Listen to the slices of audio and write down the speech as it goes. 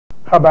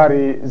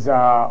Habari za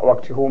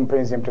wakati huu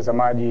mpenzi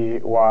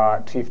mtazamaji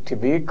wa TIFF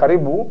TV.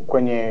 Karibu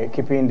kwenye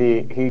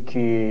kipindi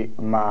hiki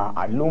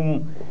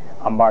maalum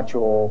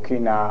ambacho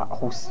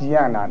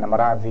kinahusiana na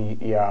maradhi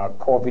ya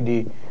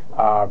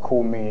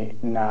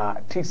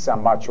COVID-19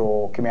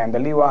 ambacho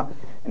kimeandaliwa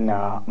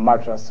na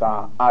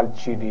Madrasa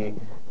Al-Chidi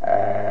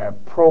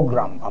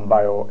program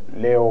ambayo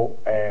leo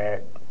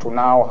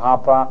tunao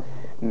hapa,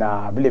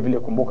 na vile vile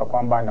kumbuka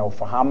kwamba na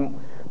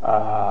ufahamu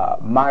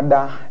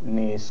mada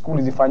ni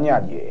Skuli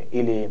Zifanyaje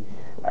ili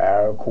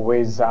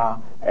kuweza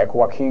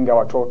kuwakinga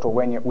watoto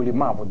wenye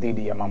ulemavu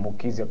dhidi ya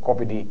maambukizi ya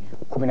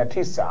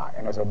COVID-19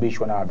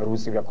 yanayosababishwa na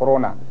virusi vya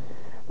corona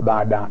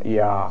baada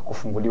ya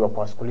kufunguliwa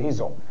kwa skuli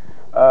hizo.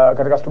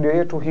 Katika studio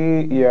yetu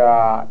hii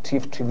ya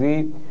TIFF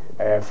TV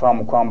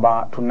fahamu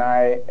kwamba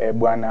tunaye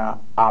Bwana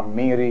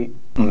Amiri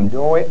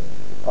Mdoe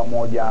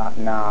pamoja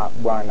na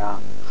Bwana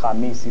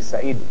Hamisi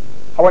Saidi.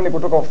 Hawa ni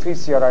kutoka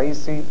ofisi ya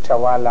Rais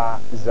Tawala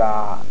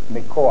za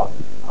Mikoa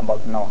ambao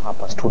tunao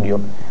hapa studio.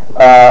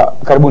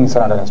 Karibuni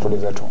sana ndani ya studio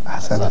zetu.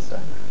 Asante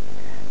sana.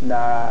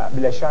 Na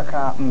bila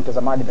shaka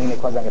mtazamaji pengine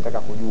kwanza angetaka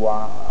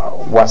kujua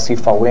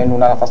wasifa wenu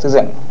na nafasi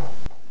zenu.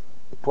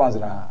 Tuanze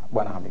na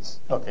Bwana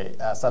Hamisi. Okay,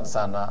 asante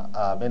sana.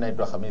 Mimi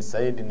naitwa Hamisi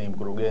Saidi, ni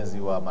mkurugenzi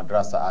wa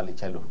Madrasa Early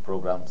Childhood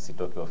Program.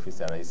 Sitoki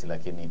ofisi ya Rais,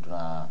 lakini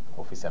tuna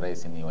ofisi ya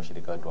Rais ni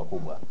washirika wetu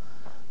wakubwa.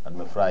 Na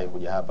nimefurahi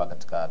kuja hapa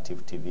katika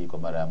TIFF TV kwa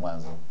mara ya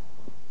mwanzo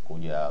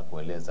kuja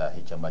kueleza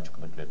hichi ambacho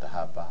kimetuleta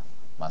hapa,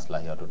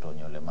 maslahi ya watoto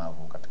wenye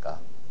ulemavu katika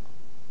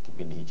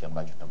kipindi hichi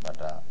ambacho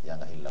tunapata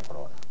janga hili la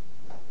corona.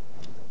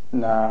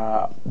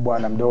 Na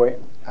Bwana Mdoe.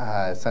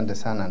 Asante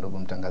sana ndugu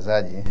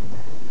mtangazaji.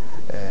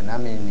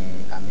 Nami ni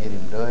Amiri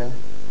Mdoe, ni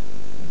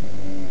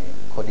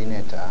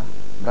coordinator,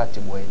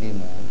 mratibu wa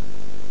elimu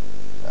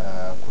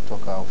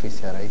kutoka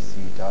ofisi ya Rais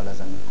Tawala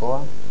za Mikoa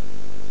na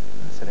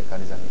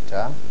serikali za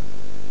mitaa.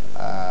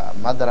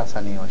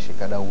 Madrasa ni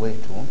washikadau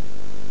wetu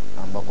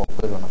ambao kwa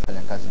kweli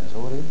wanafanya kazi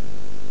nzuri.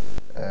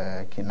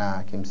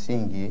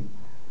 Kimsingi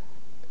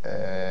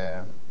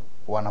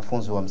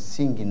wanafunzi wa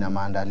msingi na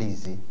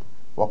maandalizi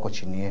wako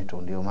chini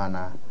yetu, ndio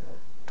maana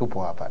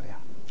tupo hapa leo.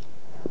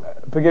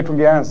 Pengine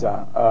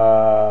tungeanza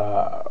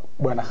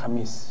Bwana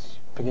Hamisi,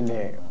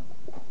 pengine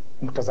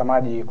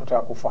mtazamaji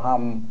kutaka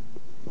kufahamu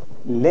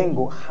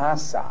lengo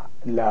hasa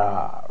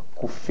la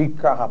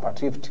kufika hapa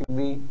TIFF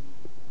TV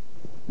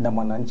na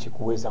mwananchi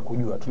kuweza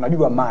kujua.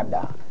 Tunajua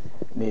mada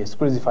ni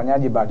Skuli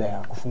Zifanyaje baada ya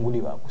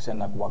kufunguliwa kuhusiana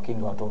na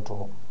kuwakinga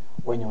watoto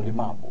wenye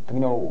ulemavu.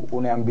 Pengine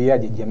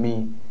unaambiaje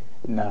jamii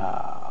na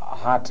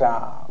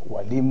hata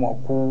walimu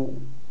wakuu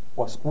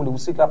wa skuli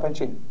husika hapa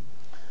nchini?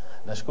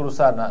 Nashukuru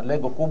sana.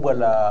 Lengo kubwa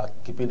la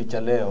kipindi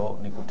cha leo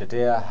ni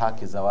kutetea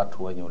haki za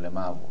watu wenye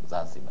ulemavu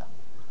Zanzibar,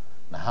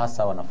 na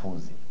hasa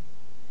wanafunzi.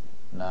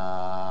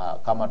 Na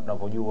kama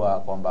tunavyojua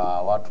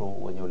kwamba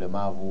watu wenye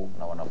ulemavu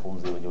na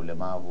wanafunzi wenye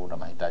ulemavu na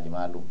mahitaji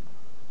maalum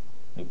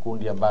ni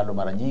kundi ambalo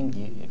mara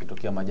nyingi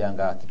ikitokea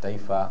majanga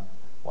kitaifa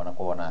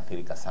wanakuwa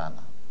wanaathirika sana.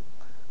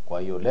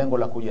 Kwa hiyo lengo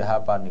la kuja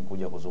hapa ni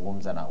kuja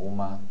kuzungumza na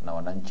umma na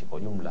wananchi kwa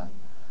jumla,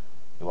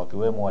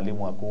 wakiwemo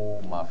walimu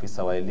wakuu,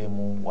 maafisa wa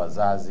elimu,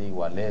 wazazi,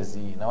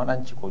 walezi na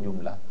wananchi kwa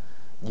jumla,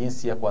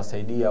 jinsi ya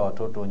kuwasaidia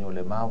watoto wenye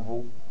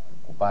ulemavu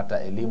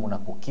kupata elimu na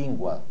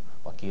kukingwa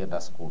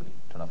wakienda skuli.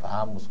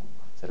 Tunafahamu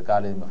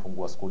serikali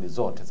imefungua skuli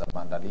zote za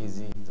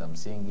maandalizi, za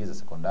msingi, za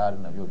sekondari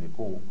na vyuo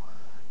vikuu,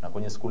 na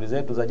kwenye skuli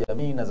zetu za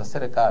jamii na za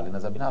serikali na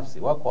za binafsi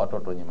wako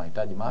watoto wenye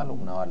mahitaji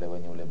maalum na wale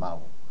wenye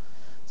ulemavu.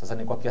 Sasa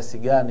ni kwa kiasi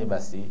gani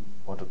basi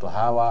watoto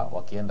hawa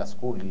wakienda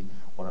skuli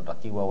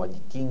wanatakiwa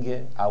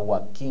wajikinge au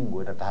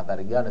wakingwe, na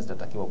tahadhari gani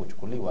zitatakiwa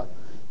kuchukuliwa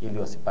ili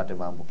wasipate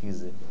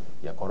maambukizi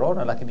ya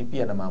corona, lakini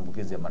pia na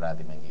maambukizi ya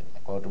maradhi mengine.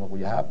 Kwa hiyo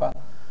tumekuja hapa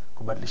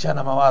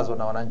kubadilishana mawazo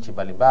na wananchi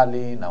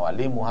mbalimbali na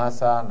walimu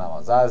hasa na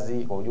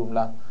wazazi kwa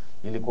ujumla,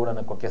 ili kuona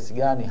ni kwa kiasi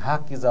gani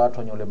haki za watu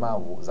wenye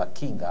ulemavu za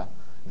kinga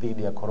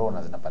dhidi ya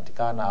corona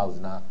zinapatikana au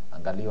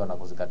zinaangaliwa na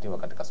kuzingatiwa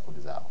katika skuli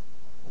zao.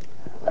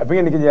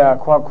 Pengine nikija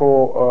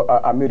kwako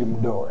Amiri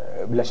Mdoe,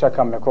 bila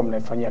shaka mmekuwa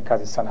mnaifanyia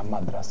kazi sana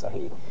madrasa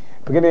hii.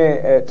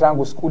 Pengine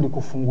tangu skuli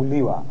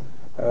kufunguliwa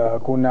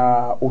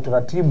kuna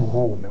utaratibu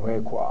huu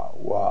umewekwa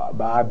wa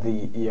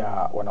baadhi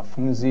ya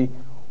wanafunzi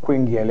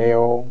kuingia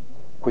leo,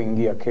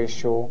 kuingia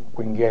kesho,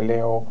 kuingia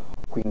leo,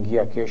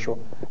 kuingia kesho,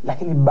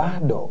 lakini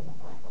bado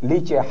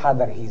licha ya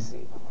hadhari hizi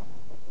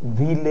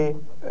vile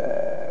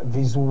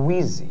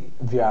vizuizi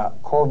vya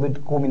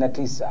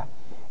COVID-19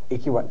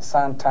 ikiwa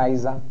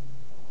sanitizer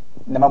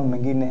na mambo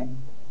mengine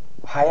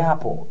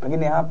hayapo.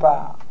 Pengine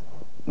hapa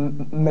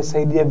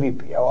mmesaidia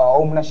vipi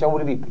au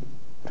mnashauri vipi?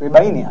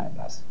 Tuibaini haya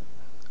basi.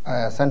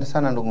 Asante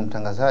sana ndugu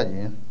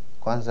mtangazaji.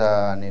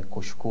 Kwanza ni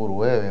kushukuru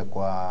wewe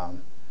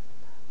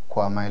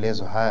kwa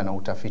maelezo haya na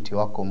utafiti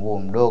wako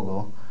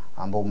mdogo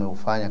ambao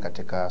umeufanya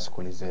katika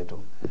skuli zetu.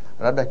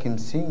 Labda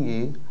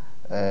kimsingi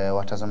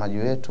watazamaji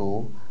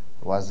wetu,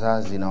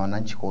 wazazi na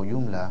wananchi kwa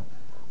ujumla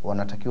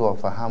wanatakiwa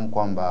wafahamu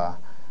kwamba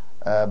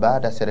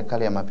baada ya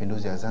serikali ya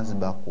mapinduzi ya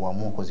Zanzibar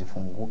kuamua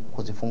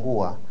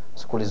kuzifungua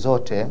skuli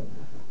zote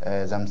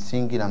za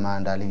msingi na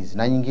maandalizi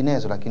na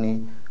nyinginezo,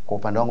 lakini kwa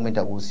upande wangu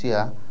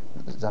nitagusia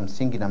za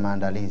msingi na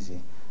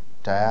maandalizi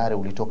tayari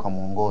ulitoka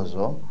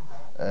mwongozo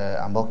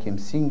ambao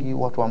kimsingi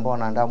watu ambao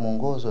wanaandaa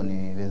mwongozo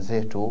ni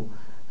wenzetu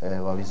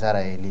wa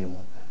Wizara ya Elimu.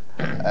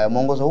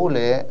 Mwongozo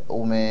ule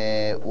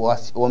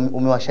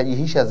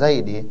umewashajihisha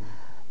zaidi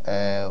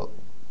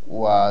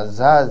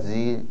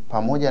wazazi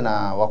pamoja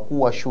na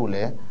wakuu wa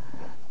shule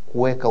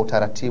kuweka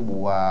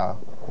utaratibu wa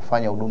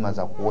kufanya huduma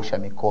za kuosha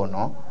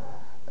mikono,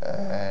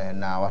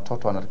 na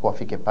watoto wanatakiwa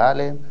wafike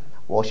pale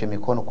waoshe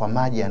mikono kwa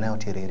maji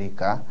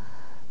yanayotiririka,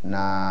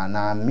 na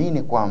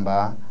naamini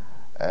kwamba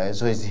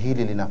zoezi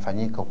hili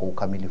linafanyika kwa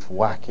ukamilifu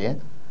wake,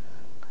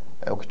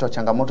 ukitoa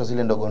changamoto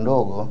zile ndogo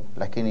ndogo,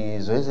 lakini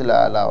zoezi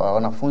la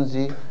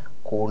wanafunzi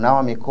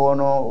kunawa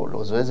mikono,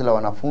 zoezi la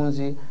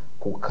wanafunzi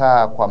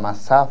kukaa kwa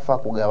masafa,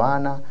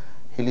 kugawana,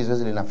 hili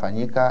zoezi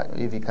linafanyika.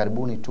 Hivi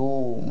karibuni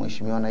tu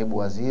Mheshimiwa Naibu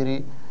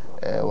Waziri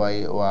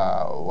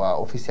wa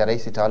Ofisi ya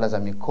Rais Tawala za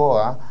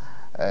Mikoa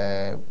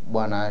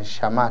Bwana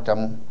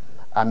Shamata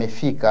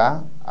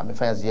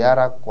amefanya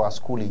ziara kwa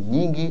skuli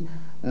nyingi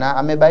na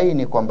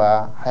amebaini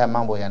kwamba haya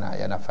mambo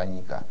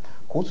yanafanyika.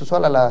 Kuhusu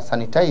swala la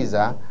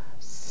sanitizer,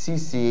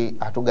 sisi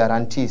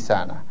hatugarantii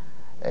sana.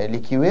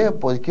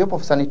 Likiwepo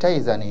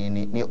sanitizer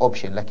ni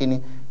option,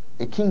 lakini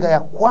kinga ya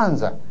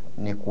kwanza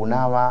ni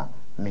kunawa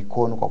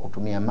mikono kwa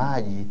kutumia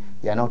maji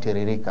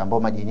yanayotiririka, ambao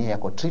maji yenyewe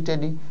yako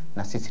treated,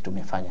 na sisi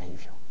tumefanya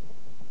hivyo.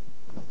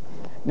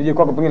 Nije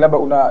kwako, pengine labda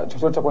una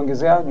chochote cha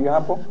kuongezea juu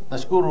hapo?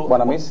 Nashukuru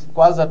Bwana Miss.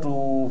 Kwanza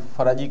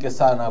tufarajike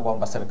sana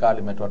kwamba serikali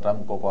imetoa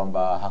tamko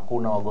kwamba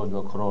hakuna wagonjwa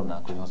wa corona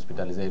kwenye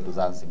hospitali zetu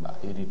Zanzibar.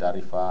 Hii ni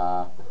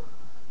taarifa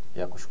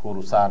ya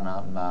kushukuru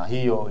sana, na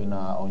hiyo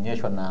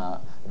inaonyeshwa na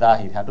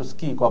dhahiri.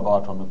 Hatusikii kwamba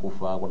watu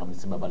wamekufa, kuna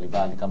misiba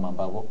mbalimbali kama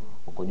ambavyo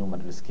huko nyuma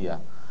tulisikia.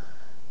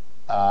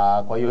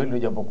 Kwa hiyo hili ni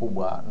jambo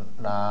kubwa,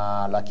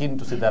 na lakini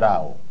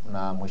tusidharau,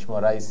 na Mheshimiwa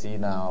Rais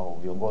na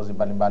viongozi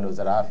mbalimbali wa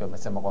Wizara ya Afya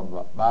wamesema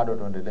kwamba bado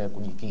tuendelee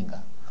kujikinga,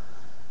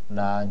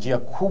 na njia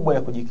kubwa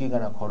ya kujikinga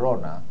na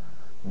corona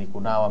ni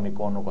kunawa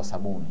mikono kwa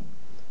sabuni,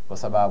 kwa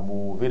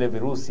sababu vile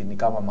virusi ni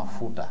kama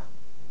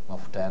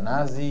mafuta ya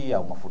nazi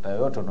au mafuta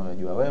yoyote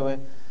unayojua wewe,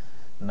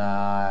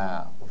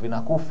 na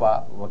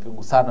vinakufa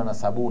wakigusana na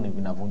sabuni,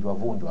 vinavunjwa,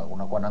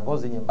 unakuwa na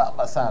ngozi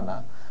nyembamba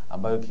sana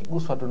ambayo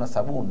ikiguswa tu na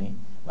sabuni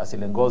basi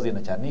ile ngozi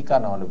inachanika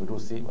na wale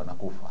virusi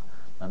wanakufa.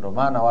 Na ndio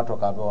maana watu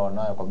wakaambiwa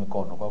wanawe kwa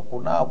mikono. Kwa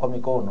kunao kwa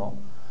mikono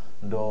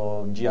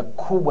ndo njia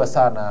kubwa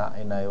sana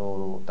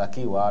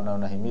inayotakiwa na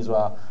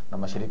unahimizwa na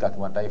mashirika ya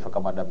kimataifa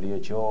kama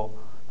WHO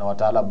na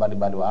wataalamu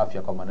mbalimbali wa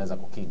afya kama wanaweza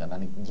kukinga, na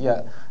ni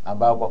njia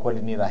ambayo kwa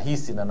kweli ni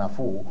rahisi na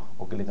nafuu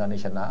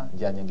ukilinganisha na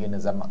njia nyingine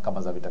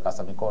kama za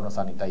vitakasa mikono,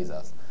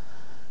 sanitizers.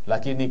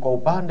 Lakini kwa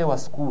upande wa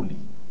skuli,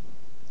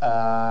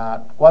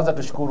 kwanza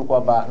tushukuru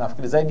kwamba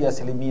nafikiri zaidi ya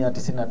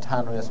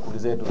 95% ya skuli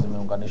zetu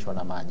zimeunganishwa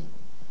na maji,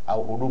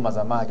 au huduma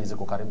za maji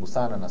ziko karibu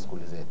sana na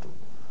skuli zetu,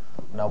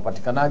 na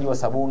upatikanaji wa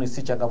sabuni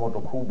si changamoto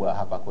kubwa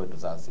hapa kwetu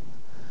Zanzibar.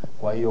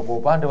 Kwa hiyo kwa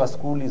upande wa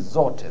skuli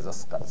zote za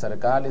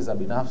serikali, za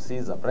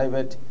binafsi, za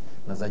private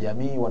na za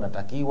jamii,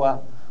 wanatakiwa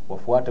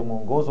wafuate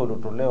mwongozo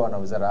uliotolewa na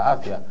Wizara ya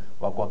Afya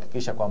wa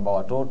kuhakikisha kwamba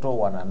watoto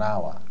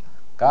wananawa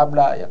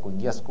kabla ya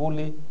kuingia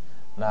skuli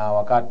na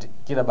wakati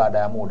kila baada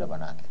ya muda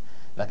manake.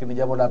 Lakini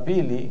jambo la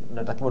pili,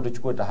 tunatakiwa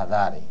tuchukue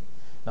tahadhari,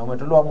 na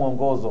umetolewa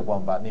mwongozo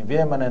kwamba ni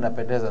vyema na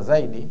inapendeza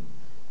zaidi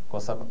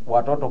kwa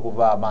watoto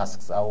kuvaa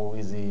masks au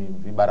hizi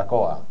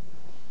vibarakoa.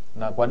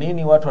 Na kwa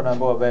nini watu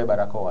wanaambiwa wavae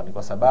barakoa? Ni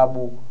kwa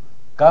sababu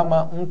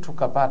kama mtu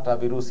kapata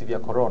virusi vya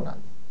corona,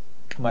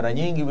 mara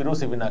nyingi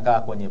virusi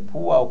vinakaa kwenye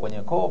pua au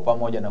kwenye koo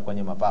pamoja na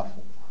kwenye mapafu.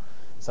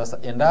 Sasa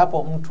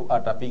endapo mtu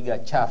atapiga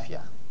chafya,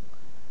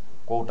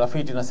 kwa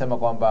utafiti nasema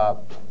kwamba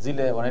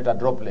zile wanaita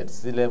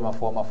droplets, zile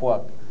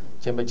mafua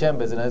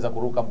chembe zinaweza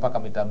kuruka mpaka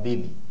mita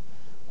 2.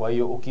 Kwa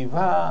hiyo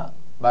ukivaa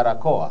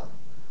barakoa,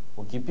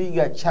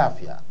 ukipiga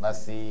chafya,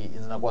 basi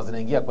zinakuwa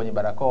zinaingia kwenye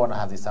barakoa na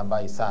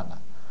hazisambai sana.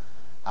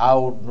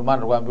 Au ndio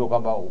maana tunaambiwa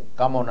kwamba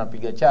kama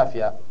unapiga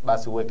chafya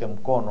basi uweke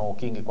mkono,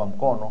 ukingi kwa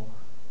mkono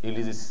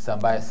ili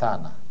zisisambae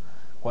sana.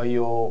 Kwa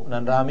hiyo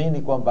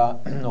naamini kwamba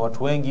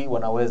watu wengi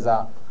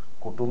wanaweza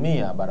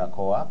kutumia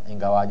barakoa,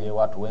 ingawaje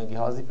watu wengi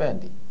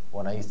hawazipendi,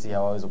 wanahisi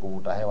hawawezi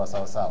kuvuta hewa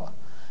sawa sawa.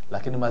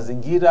 Lakini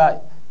mazingira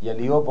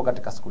yaliyopo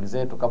katika skuli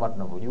zetu kama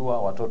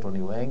tunavyojua, watoto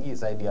ni wengi,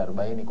 zaidi ya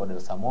 40 kwa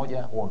darasa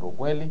moja, huo ndio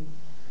kweli.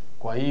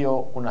 Kwa hiyo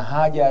kuna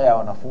haja ya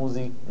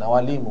wanafunzi na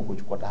walimu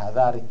kuchukua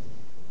tahadhari,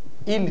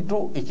 ili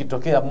tu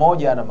ikitokea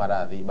mmoja ana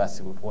maradhi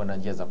basi tuwe na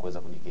njia za kuweza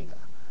kujikinga.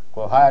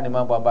 Kwa haya ni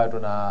mambo ambayo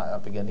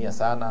tunapigania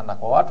sana, na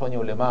kwa watu wenye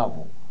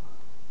ulemavu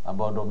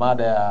ambao ndio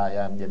mada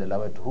ya mjadala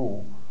wetu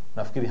huu,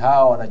 nafikiri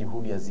hawa wana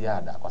juhudi ya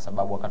ziada, kwa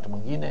sababu wakati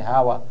mwingine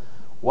hawa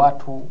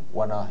watu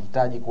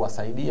wanahitaji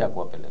kuwasaidia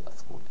kuwapeleka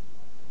skuli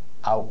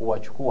au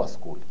kuwachukua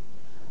skuli,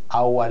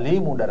 au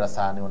walimu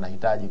darasani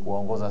wanahitaji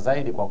kuwaongoza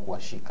zaidi kwa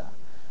kuwashika,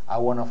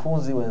 au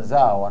wanafunzi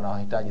wenzao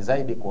wanahitaji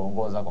zaidi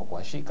kuongoza kwa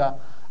kuwashika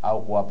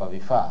au kuwapa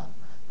vifaa.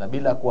 Na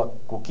bila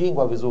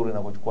kukingwa vizuri na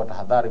kuchukua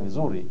tahadhari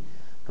vizuri,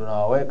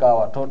 tunawaweka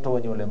watoto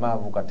wenye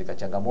ulemavu katika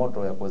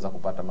changamoto ya kuweza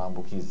kupata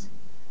maambukizi.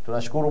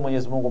 Tunashukuru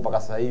Mwenyezi Mungu mpaka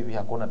sasa hivi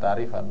hakuna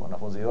taarifa ya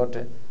wanafunzi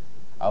yote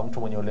au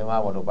mtu mwenye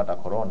ulemavu aliyopata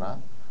corona,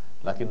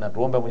 lakini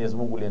natuombe Mwenyezi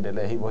Mungu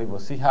liendelee hivyo hivyo,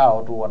 si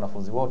hao tu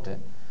wanafunzi wote,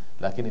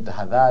 lakini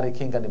tahadhari,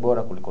 kinga ni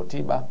bora kuliko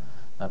tiba.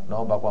 Na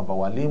tunaomba kwamba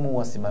walimu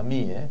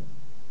wasimamie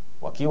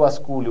wakiwa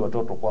skuli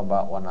watoto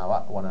kwamba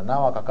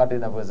wananawa kadri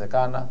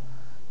inavyowezekana,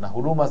 na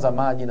huduma za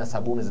maji na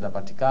sabuni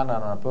zinapatikana, na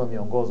wanapewa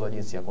miongozo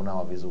jinsi ya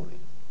kunawa vizuri.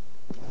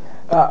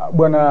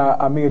 Bwana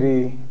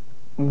Amiri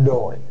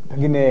Mdoe,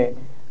 pengine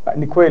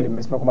ni kweli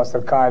mmesema kwamba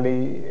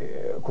serikali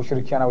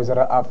kushirikiana na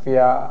Wizara ya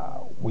Afya,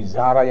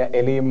 Wizara ya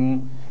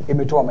Elimu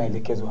imetoa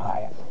maelekezo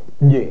haya.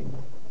 Je,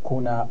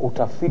 kuna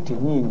utafiti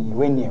nyinyi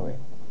wenyewe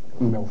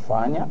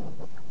mmeufanya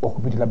wa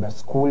kupitia labda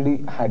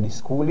skuli hadi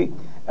skuli?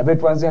 Na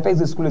tuanze hata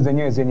hizi skuli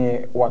zenyewe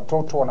zenye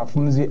watoto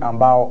wanafunzi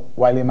ambao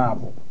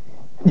walemavu.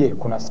 Je,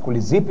 kuna skuli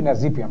zipi na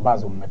zipi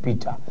ambazo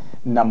mmepita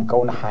na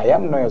mkaona haya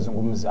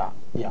mnayozungumza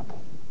yapo?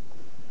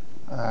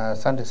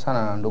 Asante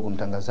sana ndugu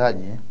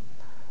mtangazaji.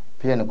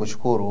 Pia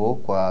nikushukuru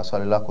kwa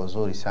swali lako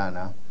zuri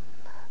sana.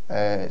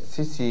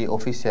 Sisi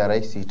ofisi ya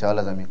Rais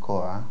Tawala za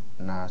Mikoa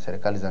na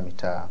serikali za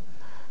mitaa,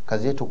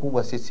 kazi yetu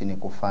kubwa sisi ni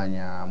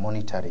kufanya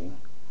monitoring.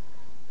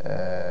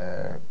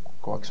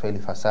 Kwa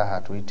Kiswahili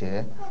fasaha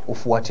tuite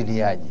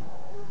ufuatiliaji.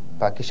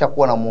 Pakisha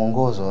kuwa na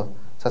mwongozo,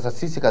 sasa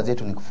sisi kazi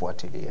yetu ni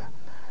kufuatilia.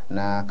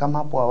 Na kama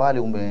hapo awali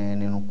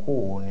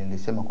umeninukuu,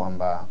 nilisema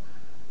kwamba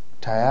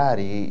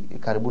tayari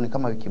karibuni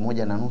kama wiki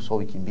moja na nusu au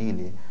wiki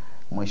mbili,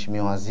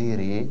 Mheshimiwa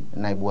Waziri,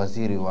 Naibu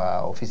Waziri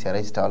wa Ofisi ya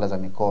Rais Tawala za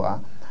Mikoa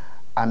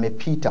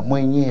amepita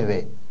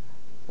mwenyewe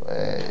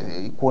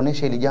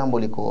kuonesha ili jambo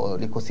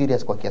liko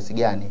serious kwa kiasi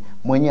gani.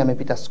 Mwenyewe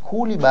amepita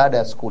skuli baada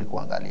ya skuli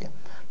kuangalia.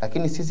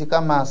 Lakini sisi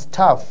kama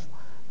staff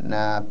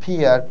na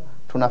pia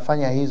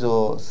tunafanya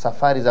hizo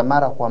safari za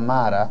mara kwa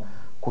mara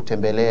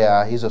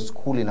kutembelea hizo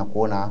skuli na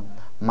kuona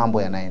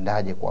mambo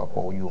yanaendaje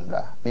kwa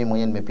ujumla. Mimi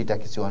mwenyewe nimepita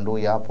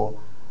Kisiwandui hapo,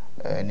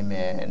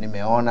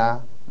 nimeona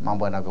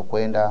mambo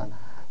yanavyokwenda.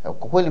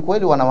 Kwa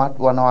kweli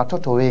wana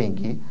watoto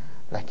wengi,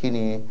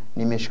 lakini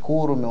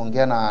nimeshukuru,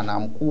 nimeongea na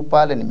mkuu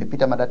pale,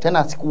 nimepita mada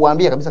tena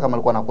sikuwaambia kabisa kama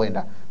alikuwa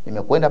anakwenda.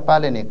 Nimekwenda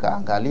pale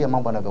nikaangalia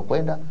mambo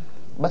yanavyokwenda,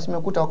 basi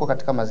nimekuta wako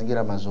katika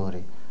mazingira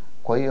mazuri.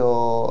 Kwa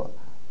hiyo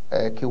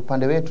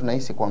kiupande wetu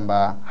nahisi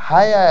kwamba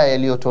haya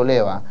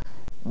yaliyotolewa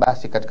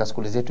basi katika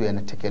skuli zetu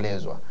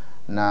yanatekelezwa.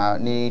 Na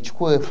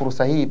nichukue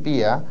fursa hii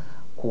pia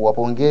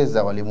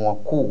kuwapongeza walimu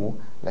wakuu,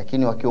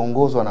 lakini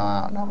wakiongozwa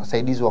na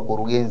wasaidizi wa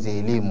kurugenzi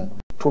elimu.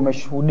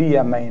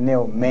 Tumeshuhudia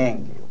maeneo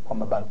mengi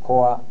kwamba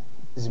barakoa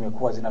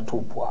zimekuwa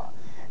zinatupwa,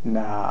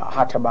 na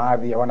hata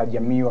baadhi ya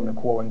wanajamii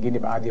wamekuwa, wengine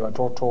baadhi ya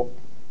watoto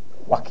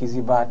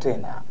wakizivaa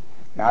tena,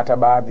 na hata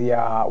baadhi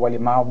ya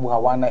walemavu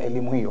hawana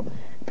elimu hiyo.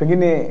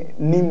 Pengine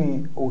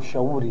nini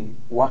ushauri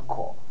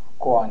wako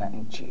kwa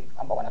wananchi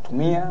ambao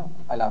wanatumia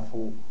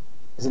alafu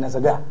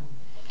zinazagaa?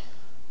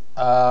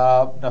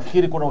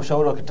 Nafikiri kuna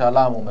ushauri wa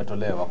kitaalamu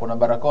umetolewa. Kuna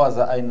barakoa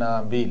za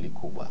aina mbili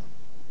kubwa,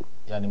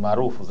 yani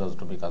maarufu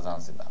zinazotumika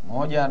Zanzibar.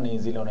 Moja ni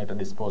zile unaita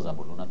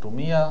disposable,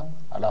 unatumia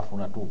alafu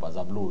unatupa,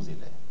 za blue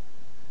zile,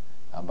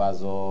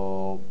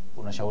 ambazo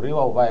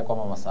unashauriwa uvae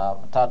kama masaa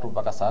 3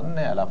 mpaka saa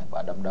 4, alafu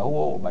baada muda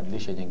huo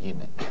ubadilishe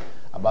nyingine,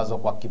 ambazo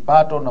kwa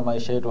kipato na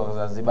maisha yetu wa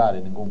Zanzibar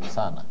ni ngumu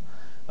sana.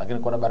 Lakini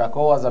kuna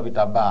barakoa za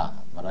vitambaa.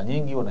 Mara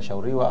nyingi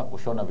unashauriwa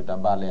kushona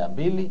vitambaa layer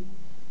 2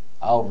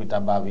 au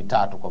vitambaa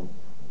vitatu kwa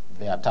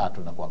layer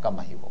 3 na kwa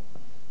kama hivyo,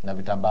 na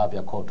vitambaa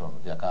vya cotton,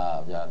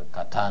 vya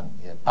katani,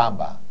 ya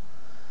pamba.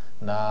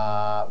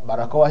 Na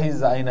barakoa hizi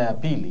za aina ya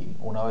pili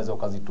unaweza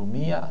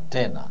ukazitumia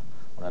tena.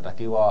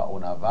 Unatakiwa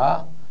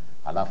unavaa,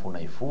 alafu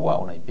unaifua,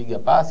 unaipiga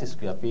pasi,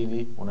 siku ya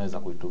pili unaweza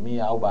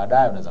kuitumia, au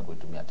baadaye unaweza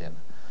kuitumia tena.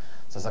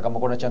 Sasa kama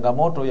kuna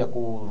changamoto ya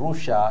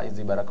kurusha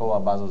hizi barakoa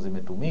ambazo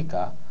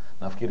zimetumika,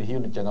 nafikiri hiyo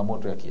ni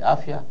changamoto ya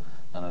kiafya,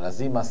 na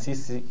lazima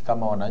sisi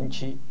kama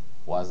wananchi,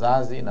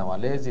 wazazi na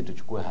walezi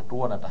tuchukue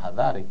hatua na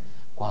tahadhari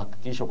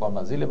kuhakikisha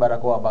kwamba zile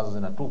barakoa ambazo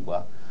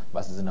zinatupwa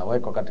basi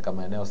zinawekwa katika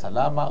maeneo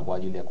salama kwa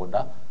ajili ya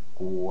kwenda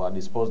kuwa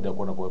disposed, ya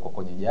kwenda kuwekwa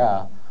kwenye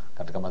jaa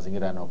katika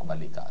mazingira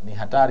yanayokubalika. Ni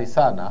hatari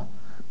sana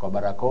kwa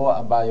barakoa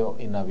ambayo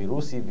ina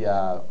virusi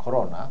vya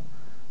corona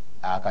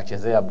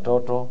akachezea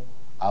mtoto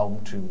au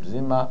mtu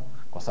mzima,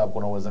 kwa sababu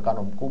kuna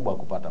uwezekano mkubwa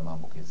kupata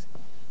maambukizi.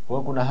 Kwa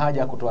hiyo kuna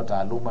haja ya kutoa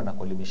taaluma na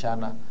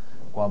kuelimishana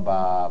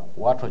kwamba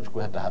watu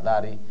wachukue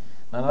tahadhari,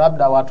 na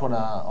labda watu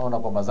wanaona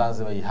kwamba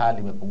Zanzibar hii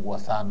hali imepungua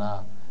sana,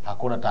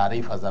 hakuna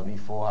taarifa za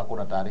vifo,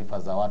 hakuna taarifa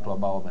za watu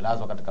ambao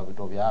wamelazwa katika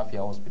vituo vya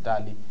afya au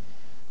hospitali.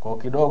 Kwa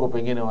kidogo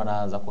pengine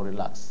wanaanza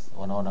kurelax,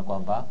 wanaona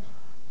kwamba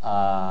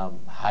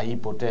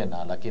haipo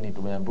tena, lakini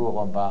tumeambiwa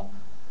kwamba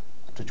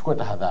tuchukue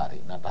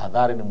tahadhari, na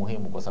tahadhari ni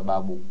muhimu kwa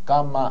sababu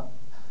kama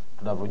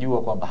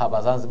tunavyojua kwamba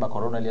hapa Zanzibar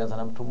corona ilianza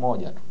na mtu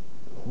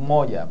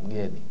mmoja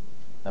mgeni,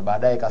 na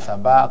baadaye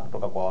kasambaa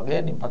kutoka kwa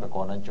wageni mpaka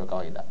kwa wananchi wa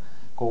kawaida.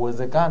 Kwa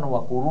uwezekano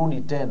wa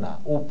kurudi tena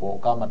upo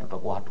kama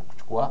tutakuwa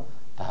hatukuchukua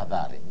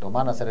tahadhari. Ndio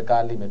maana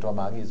serikali imetoa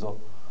maagizo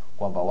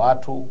kwamba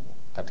watu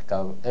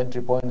katika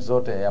entry points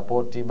zote,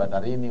 airport,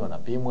 bandarini,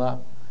 wanapimwa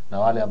na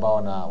wale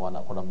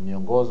ambao kuna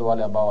miongozo,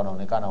 wale ambao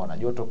wanaonekana wana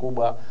joto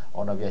kubwa,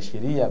 wana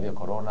viashiria vya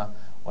corona,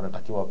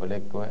 wanatakiwa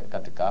wapelekwe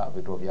katika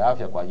vituo vya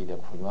afya kwa ajili ya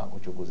kufanywa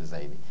uchunguzi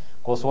zaidi.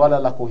 Kwa suala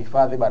la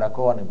kuhifadhi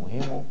barakoa ni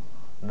muhimu,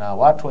 na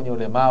watu wenye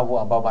ulemavu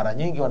ambao mara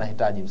nyingi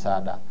wanahitaji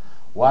msaada,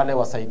 wale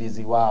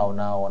wasaidizi wao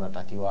nao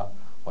wanatakiwa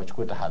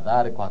wachukue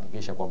tahadhari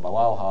kuhakikisha kwamba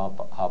wao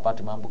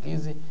hawapati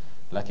maambukizi,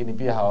 lakini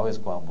pia hawawezi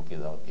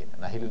kuambukiza wengine.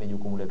 Na hili ni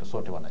jukumu letu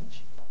sote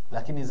wananchi.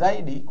 Lakini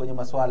zaidi kwenye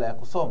masuala ya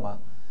kusoma,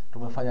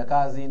 tumefanya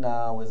kazi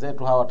na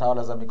wenzetu hawa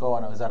tawala za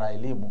mikoa na Wizara ya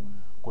Elimu.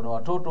 Kuna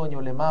watoto wenye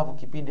ulemavu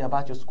kipindi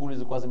ambacho skuli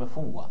zilikuwa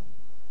zimefungwa,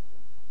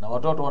 na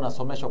watoto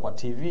wanasomeshwa kwa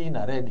TV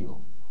na radio.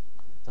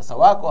 Sasa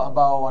wako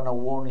ambao wana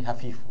uoni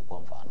hafifu, kwa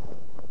mfano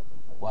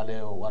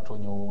wale watu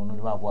wenye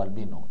ulemavu wa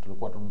albino,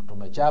 tulikuwa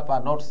tumechapa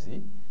notes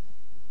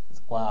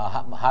kwa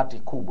hati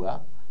kubwa,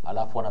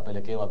 alafu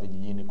wanapelekewa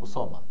vijijini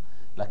kusoma.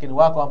 Lakini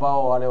wako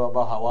ambao wale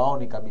ambao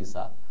hawaoni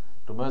kabisa,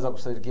 tumeweza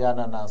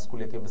kushirikiana na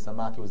Skuli ya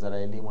Kimsamaki, Wizara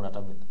ya Elimu na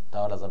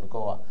tawala za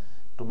mikoa,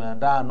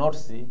 tumeandaa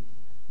notes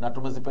na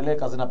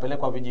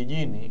zinapelekwa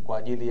vijijini kwa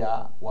ajili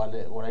ya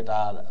wale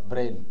wanaita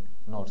braille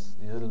notes,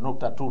 zile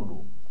nukta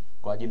tundu,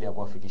 kwa ajili ya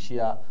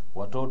kuwafikishia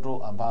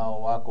watoto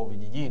ambao wako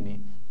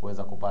vijijini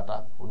kuweza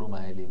kupata huduma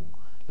ya elimu.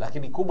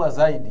 Lakini kubwa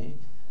zaidi,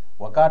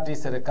 wakati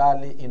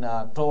serikali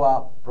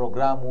inatoa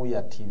programu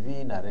ya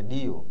TV na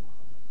radio,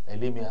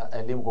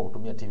 elimu kwa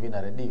kutumia TV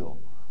na radio,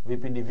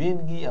 vipindi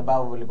vingi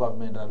ambavyo vilikuwa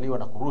vimeandaliwa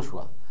na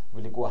kurushwa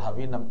vilikuwa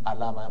havina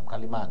alama ya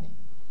mkalimani.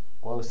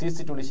 Kwa hiyo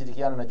sisi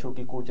tulishirikiana na Chuo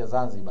Kikuu cha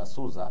Zanzibar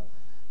SUZA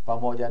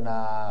pamoja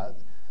na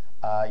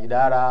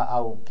idara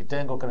au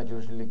kitengo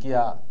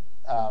kinachoshirikia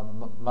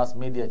mass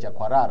media cha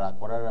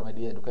Kwarara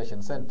Media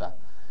Education Center,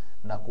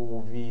 na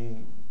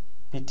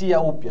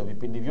kuvipitia upya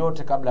vipindi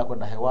vyote kabla ya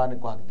kwenda hewani,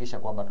 kuhakikisha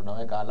kwamba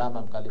tunaweka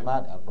alama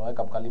mkalimani,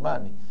 tunaweka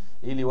mkalimani,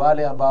 ili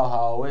wale ambao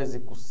hawawezi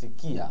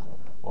kusikia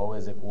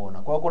waweze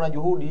kuona. Kwa hiyo kuna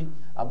juhudi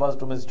ambazo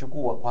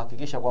tumezichukua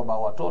kuhakikisha kwamba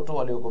watoto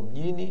walioko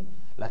mjini,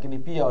 lakini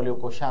pia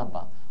walioko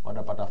shamba,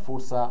 wanapata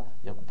fursa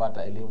ya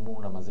kupata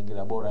elimu na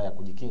mazingira bora ya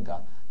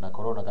kujikinga na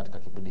corona katika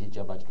kipindi hichi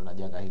ambacho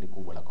tunajanga hili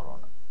kubwa la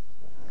corona.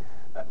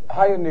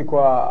 Hayo ni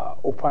kwa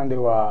upande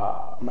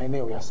wa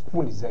maeneo ya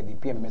skuli zaidi,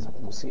 pia nimeweza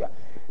kugusia.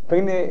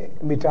 Pengine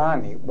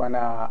mitaani,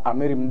 Bwana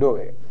Amiri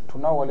Mdoe,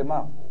 tunao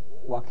walemavu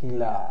wa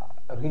kila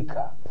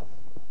rika.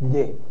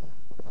 Je,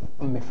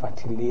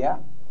 mmefuatilia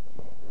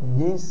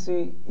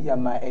jinsi ya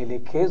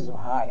maelekezo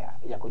haya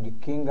ya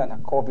kujikinga na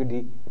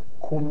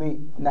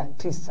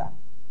COVID-19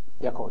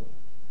 yakoje?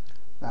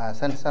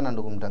 Asante sana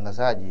ndugu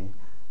mtangazaji.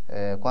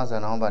 Kwanza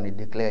naomba ni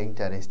declare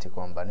interest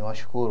kwamba ni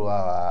washukuru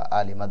hawa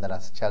Ali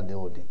Madrasa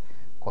Childhood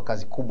kwa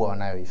kazi kubwa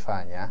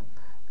wanayoifanya,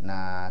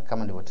 na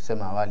kama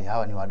nilivyosema awali,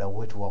 hawa ni wadau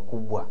wetu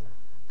wakubwa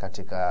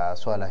katika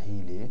swala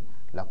hili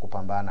la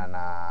kupambana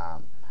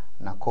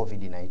na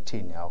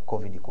COVID-19 au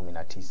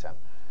COVID-19.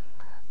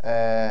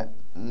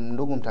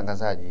 Ndugu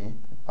mtangazaji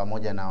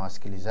pamoja na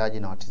wasikilizaji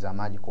na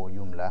watazamaji kwa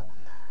ujumla,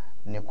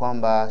 ni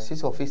kwamba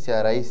sisi ofisi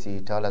ya Rais,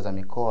 tawala za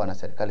mikoa na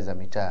serikali za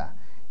mitaa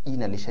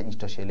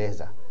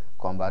inalishajitosheleza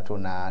kwamba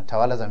tuna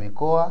tawala za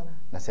mikoa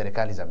na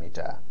serikali za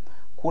mitaa.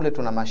 Kule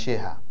tuna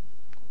masheha,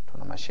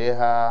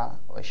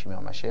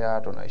 waheshimiwa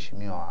masheha, tuna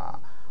waheshimiwa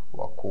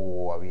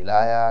wakuu wa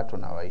wilaya,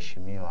 tuna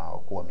waheshimiwa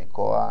wakuu wa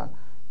mikoa,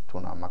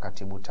 tuna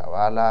makatibu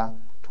tawala,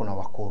 tuna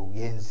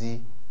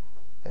wakurugenzi.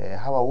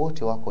 Hawa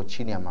wote wako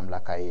chini ya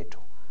mamlaka yetu,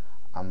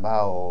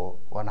 ambao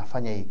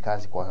wanafanya hii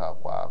kazi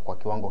kwa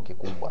kiwango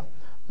kikubwa.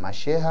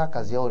 Masheha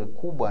kazi yao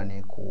kubwa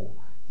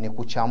ni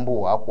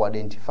kuchambua au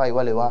kuidentify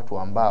wale watu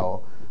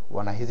ambao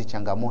wana hizi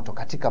changamoto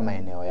katika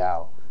maeneo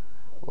yao.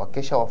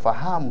 Wakesha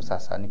wafahamu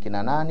sasa ni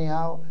kina nani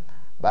hao,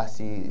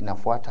 basi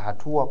inafuata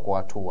hatua kwa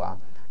hatua,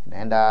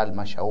 inaenda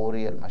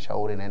halmashauri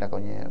inaenda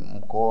kwenye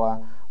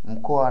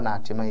mkoa, na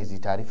hatimaye hizi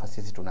taarifa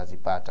sisi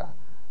tunazipata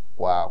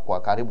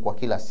kwa karibu kwa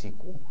kila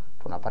siku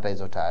tunapata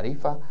hizo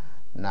taarifa,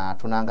 na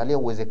tunaangalia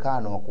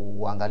uwezekano wa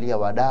kuangalia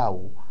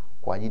wadau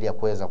kwa ajili ya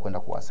kuweza kwenda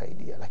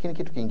kuwasaidia. Lakini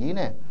kitu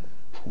kingine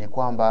ni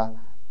kwamba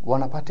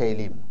wanapata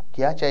elimu.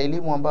 Kiacha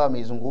elimu ambayo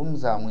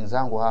ameizungumza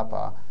mwenzangu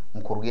hapa,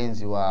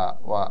 mkurugenzi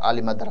wa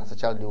Ali Madrasa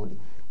Childhood,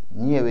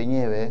 nyie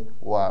wenyewe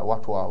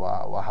watu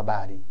wa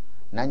habari,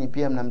 nanyi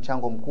pia mna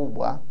mchango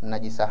mkubwa,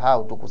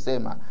 mnajisahau tu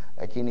kusema,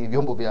 lakini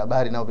vyombo vya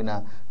habari nao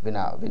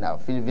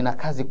vina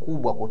kazi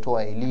kubwa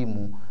kutoa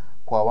elimu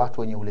kwa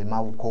watu wenye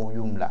ulemavu kwa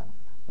ujumla.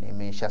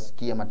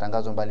 Nimeshasikia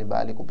matangazo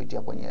mbalimbali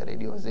kupitia kwenye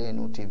redio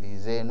zenu, TV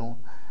zenu.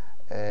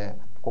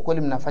 Kwa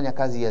kweli mnafanya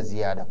kazi ya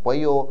ziada. Kwa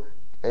hiyo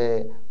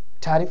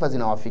taarifa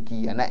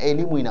zinawafikia na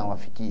elimu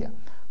inawafikia.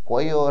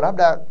 Kwa hiyo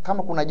labda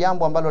kama kuna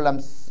jambo ambalo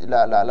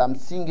la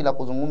msingi la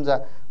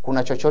kuzungumza,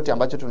 kuna chochote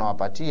ambacho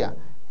tunawapatia,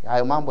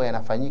 hayo mambo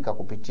yanafanyika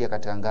kupitia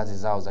katika ngazi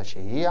zao za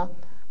shehia,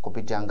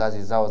 kupitia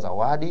ngazi zao za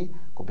wadi,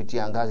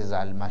 kupitia ngazi za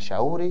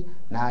halmashauri,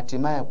 na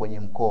hatimaye kwenye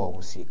mkoa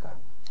husika.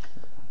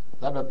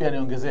 Labda pia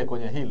niongezee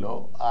kwenye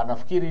hilo,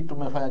 nafikiri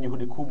tumefanya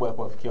juhudi kubwa ya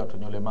kuwafikia watu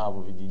wenye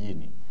ulemavu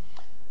vijijini.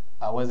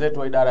 Wenzetu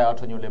wa idara ya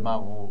watu wenye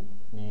ulemavu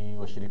ni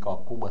washirika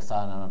wakubwa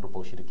sana, na tupo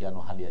ushirikiano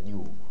hali ya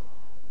juu.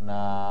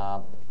 na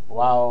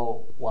wao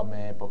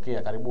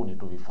wamepokea karibuni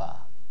tu vifaa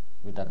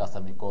vitakasa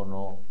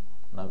mikono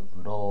na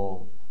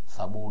ndoo,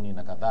 sabuni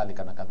na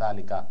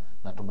kadhalika,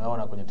 na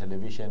tumeona kwenye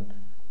television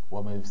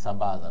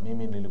wamesambaza.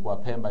 Mimi nilikuwa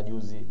Pemba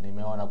juzi,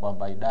 nimeona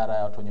kwamba idara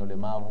ya watu wenye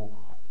ulemavu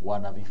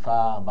wana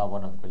vifaa ambavyo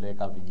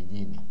wanavipeleka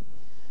vijijini.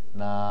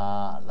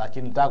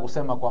 Lakini nataka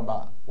kusema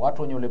kwamba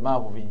watu wenye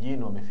ulemavu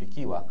vijijini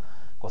wamefikiwa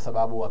kwa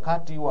sababu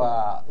wakati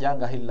wa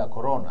janga hili la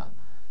corona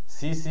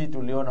sisi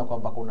tuliona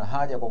kwamba kuna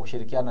haja kwa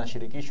kushirikiana na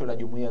shirikisho la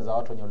jumuiya za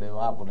watu wenye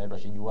ulemavu linaloitwa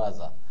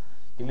Shijuwaza.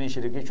 Hili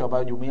shirikisho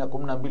ambayo jumuiya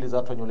 12 za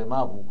watu wenye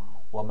ulemavu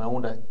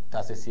wameunda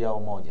taasisi yao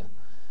moja.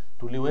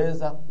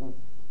 Tuliweza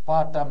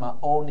kupata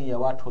maoni ya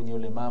watu wenye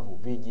ulemavu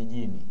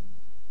vijijini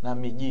na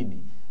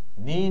mijini.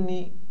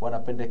 Nini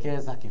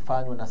wanapendekeza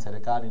kifanywe na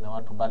serikali na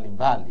watu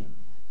mbalimbali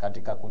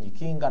katika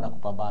kujikinga na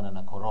kupambana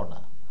na corona.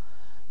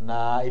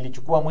 Na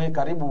ilichukua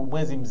karibu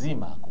mwezi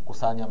mzima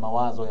kukusanya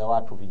mawazo ya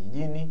watu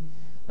vijijini,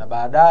 na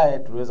baadaye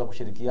tuliweza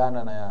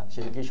kushirikiana na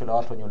shirikisho la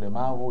watu wenye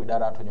ulemavu,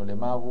 idara ya watu wenye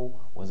ulemavu,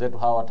 wenzetu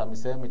hawa wa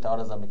TAMISEMI,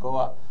 tawala za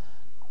mikoa,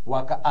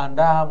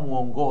 wakaandaa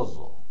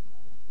muongozo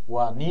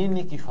wa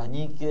nini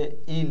kifanyike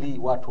ili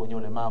watu wenye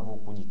ulemavu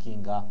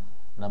kujikinga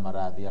na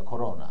maradhi ya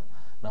corona.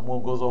 Na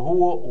muongozo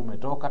huo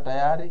umetoka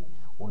tayari,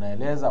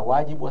 unaeleza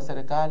wajibu wa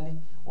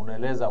serikali,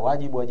 unaeleza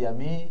wajibu wa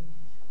jamii,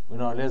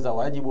 unaeleza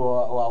wajibu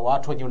wa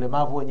watu wenye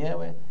ulemavu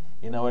wenyewe,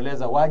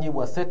 inaeleza wajibu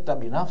wa sekta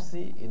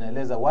binafsi,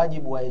 inaeleza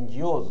wajibu wa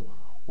NGOs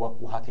wa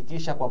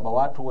kuhakikisha kwamba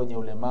watu wenye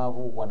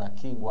ulemavu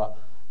wanakingwa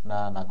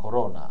na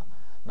corona,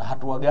 na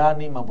hatua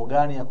gani, mambo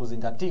gani ya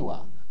kuzingatiwa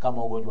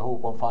kama ugonjwa huu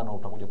kwa mfano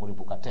utakuja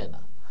kulipuka tena.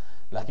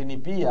 Lakini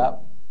pia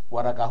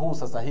waraka huu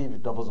sasa hivi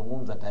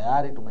tunapozungumza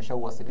tayari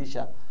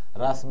tumeshauwasilisha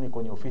rasmi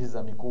kwenye ofisi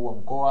za mikuu wa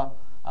mkoa,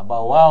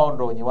 ambao wao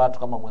ndio wenye watu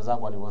kama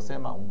mwenzangu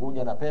alivyosema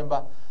Unguja na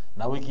Pemba,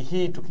 na wiki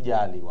hii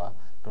tukijaliwa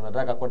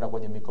tunataka kwenda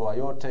kwenye mikoa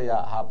yote ya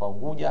hapa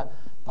Unguja,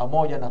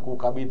 pamoja na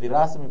kukabidhi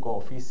rasmi kwa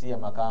ofisi ya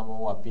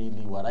makamu wa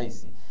pili wa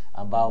rais,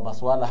 ambao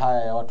masuala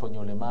haya ya watu wenye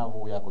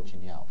ulemavu yako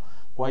chini yao.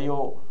 Kwa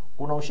hiyo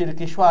kuna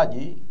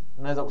ushirikishwaji,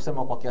 naweza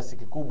kusema kwa kiasi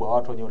kikubwa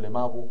watu wenye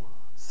ulemavu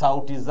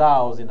sauti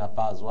zao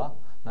zinapazwa,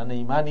 na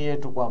ni imani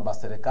yetu kwamba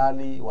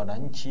serikali,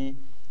 wananchi,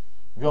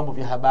 vyombo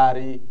vya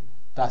habari,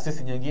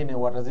 taasisi nyingine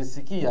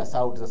watazisikia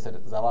sauti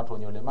za watu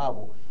wenye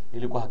ulemavu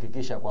ili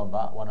kuhakikisha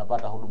kwamba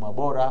wanapata huduma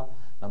bora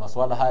na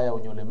masuala haya ya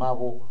wenye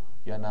ulemavu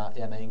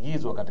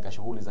yanaingizwa katika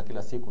shughuli za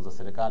kila siku za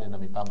serikali na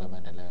mipango ya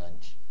maendeleo ya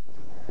nchi.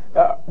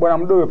 Bwana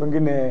Mdoyo,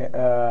 pengine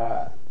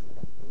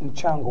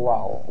mchango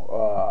wao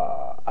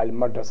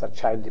Al-Madrasa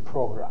Child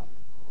Program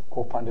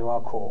kwa upande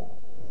wako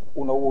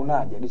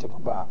unauonaje, licha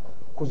kwamba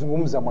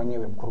kuzungumza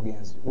mwenyewe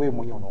mkurugenzi, wewe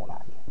mwenyewe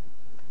unaonaje?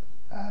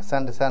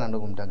 Asante sana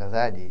ndugu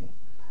mtangazaji.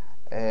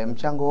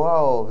 Mchango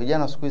wao,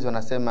 vijana siku hizi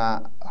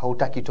wanasema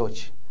hautaki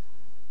tochi,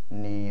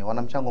 ni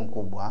wana mchango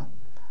mkubwa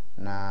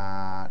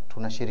na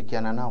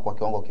tunashirikiana nao kwa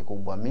kiwango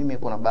kikubwa. Mimi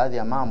kuna baadhi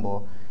ya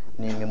mambo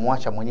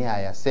nimemwacha mwenyewe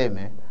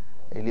ayaseme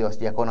ili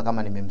wasijakaona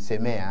kama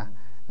nimemsemea,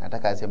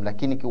 nataka aseme,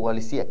 lakini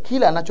kiuhalisia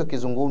kila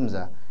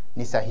anachokizungumza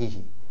ni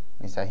sahihi.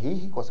 Ni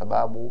sahihi kwa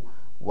sababu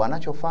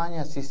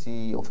wanachofanya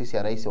sisi ofisi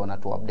ya rais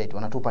wanatu update,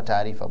 wanatupa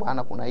taarifa,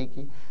 bwana kuna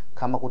hiki,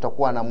 kama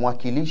kutakuwa na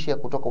mwakilishi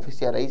kutoka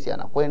ofisi ya rais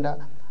anakwenda,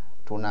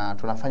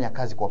 tunafanya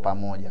kazi kwa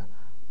pamoja.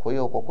 Kwa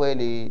hiyo kwa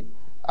kweli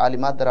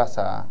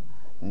Al-Madrasa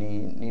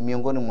ni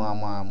miongoni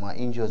mwa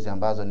NGOs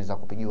ambazo ni za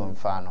kupigiwa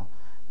mfano,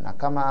 na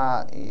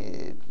kama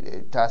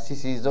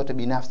taasisi zote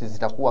binafsi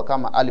zitakuwa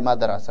kama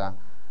Al-Madrasa,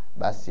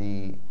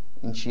 basi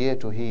nchi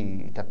yetu hii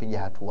itapiga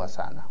hatua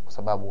sana, kwa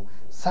sababu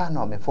sana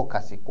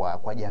wamefocus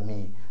kwa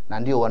jamii, na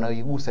ndio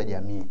wanaoigusa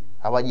jamii,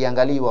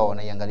 hawajiangalii wao,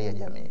 wanaiangalia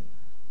jamii.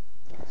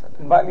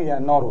 Mbali ya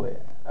Norway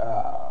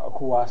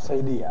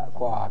kuwasaidia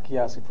kwa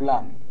kiasi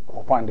fulani kwa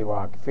upande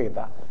wa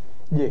kifedha,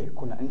 je,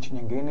 kuna nchi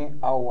nyingine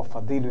au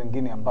wafadhili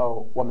wengine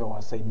ambao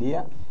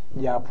wamewasaidia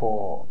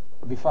japo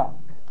vifaa?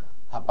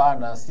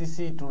 Hapana,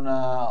 sisi tuna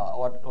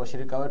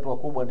washirika wetu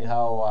wakubwa ni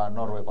hao wa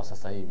Norway kwa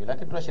sasa hivi,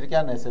 lakini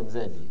tunashirikiana na SMZ.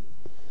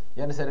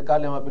 Yaani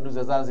serikali ya mapinduzi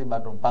ya Zanzibar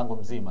ndio mpango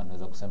mzima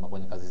naweza kusema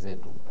kwenye kazi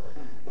zetu.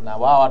 Na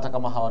wao hata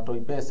kama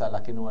hawatoi pesa,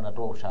 lakini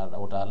wanatoa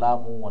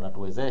utaalamu,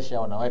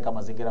 wanatuwezesha, wanaweka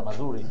mazingira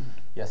mazuri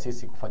ya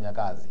sisi kufanya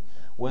kazi.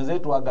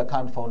 Wenzetu wa Aga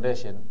Khan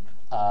Foundation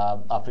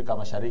Afrika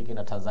Mashariki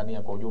na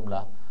Tanzania kwa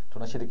ujumla,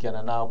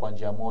 tunashirikiana nao kwa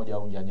njia moja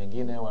au njia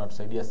nyingine,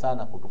 wanatusaidia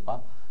sana kutupa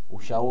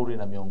ushauri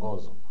na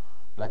miongozo.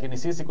 Lakini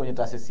sisi kwenye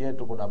taasisi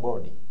yetu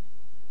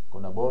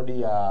kuna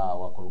bodi ya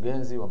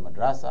wakurugenzi wa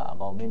madrasa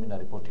ambao mimi na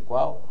ripoti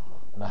kwao,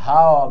 na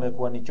hawa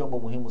wamekuwa ni chombo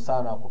muhimu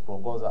sana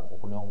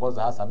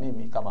kuniongoza hasa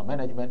mimi kama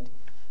management,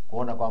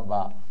 kuona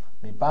kwamba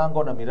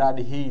mipango na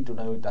miradi hii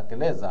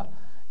tunayoitekeleza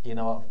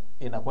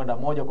inakwenda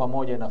moja kwa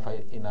moja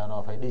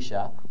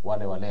inawafaidisha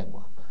wale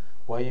walengwa.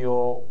 Kwa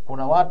hiyo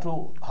kuna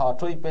watu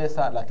hawatoi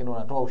pesa, lakini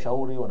wanatoa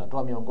ushauri,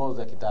 wanatoa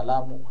miongozo ya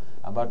kitaalamu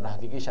ambayo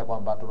tunahakikisha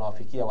kwamba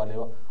tunawafikia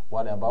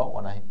wale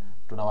ambao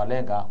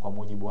tunawalenga kwa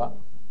mujibu wa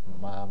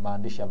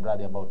maandishi ya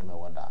mradi ambao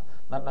tumeuandaa.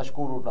 Na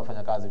tunashukuru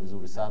tunafanya kazi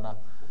vizuri sana,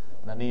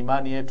 na ni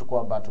imani yetu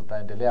kwamba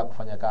tutaendelea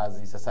kufanya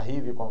kazi. Sasa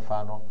hivi kwa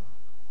mfano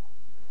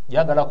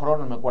Janga la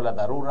corona limekuwa la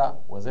dharura,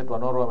 wenzetu wa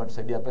Norway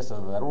wametusaidia pesa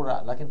za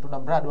dharura, lakini tuna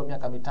mradi wa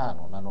miaka 5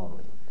 na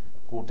Norway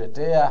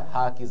kutetea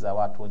haki za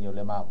watu wenye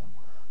ulemavu.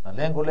 Na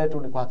lengo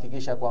letu ni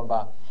kuhakikisha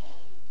kwamba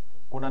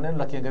kuna neno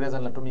la Kiingereza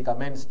linatumika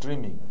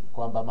mainstreaming,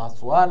 kwamba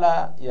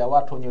masuala ya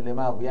watu wenye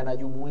ulemavu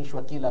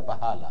yanajumuishwa kila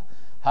pahala.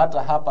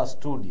 Hata hapa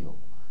studio,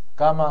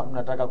 kama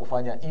mnataka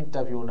kufanya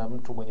interview na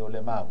mtu mwenye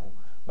ulemavu,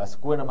 basi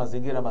kuwe na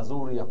mazingira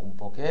mazuri ya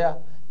kumpokea,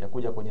 ya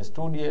kuja kwenye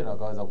studio na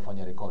akaweza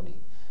kufanya recording.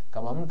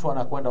 Kama mtu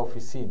anakwenda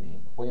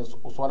ofisini, kwenye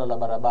swala la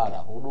barabara,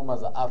 huduma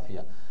za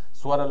afya,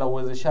 swala la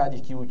uwezeshaji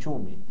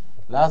kiuchumi,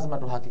 lazima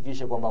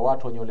tuhakikishe kwamba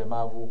watu wenye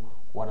ulemavu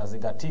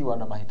wanazingatiwa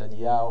na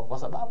mahitaji yao, kwa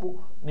sababu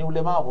ni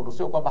ulemavu tu,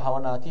 sio kwamba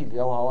hawana akili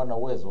au hawana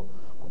uwezo.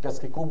 Kwa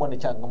kiasi kikubwa ni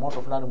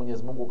changamoto fulani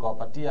Mwenyezi Mungu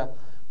kawapatia.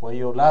 Kwa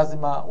hiyo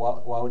lazima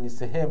wao ni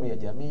sehemu ya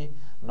jamii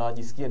na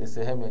wajisikie ni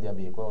sehemu ya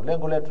jamii. Kwa hiyo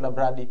lengo letu la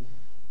mradi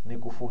ni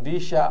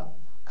kufundisha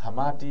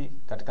kamati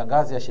katika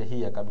ngazi ya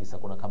shehia kabisa,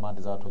 kuna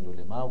kamati za watu wenye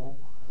ulemavu,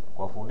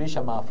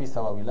 kuwafundisha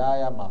maafisa wa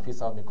wilaya,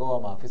 maafisa wa mikoa,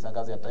 maafisa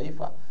ngazi ya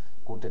taifa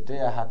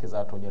kutetea haki za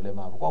watu wenye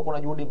ulemavu. Kwa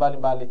kuna juhudi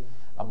mbalimbali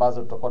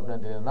ambazo tutakuwa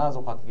tunaendelea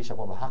nazo kuhakikisha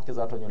kwamba haki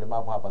za watu wenye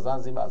ulemavu hapa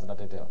Zanzibar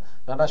zinatetewa.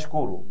 Na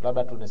nashukuru,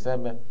 labda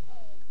tuniseme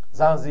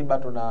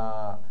Zanzibar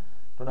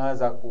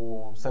tunaweza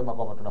kusema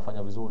kwamba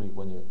tunafanya vizuri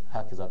kwenye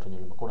haki za watu wenye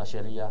ulemavu. Kuna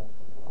sheria,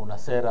 kuna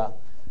sera,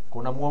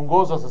 kuna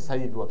muongozo sasa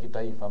hivi wa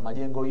kitaifa.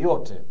 Majengo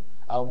yote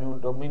au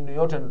miundombinu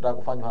yote tunataka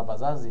kufanya hapa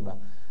Zanzibar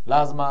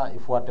lazima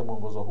ifuate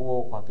mwongozo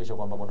huo kuhakikisha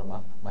kwamba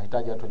kuna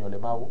mahitaji ya watu wenye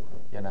ulemavu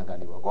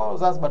yanaangaliwa. Kwa hiyo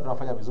Zanzibar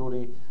tunafanya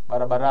vizuri.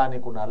 Barabarani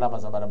kuna alama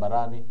za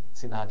barabarani,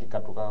 sina hakika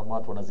kama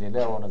watu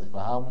wanazielewa,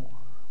 wanazifahamu.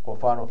 Kwa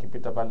mfano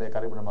ukipita pale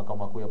karibu na makao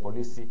makuu ya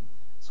polisi,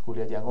 Skuli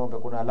ya Jang'ombe,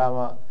 kuna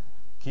alama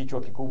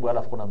kichwa kikubwa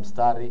alafu kuna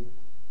mstari,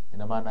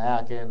 ina maana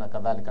yake na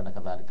kadhalika na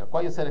kadhalika.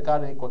 Kwa hiyo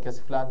serikali kwa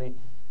kiasi fulani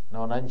na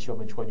wananchi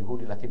wamechukua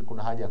juhudi, lakini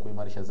kuna haja ya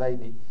kuimarisha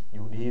zaidi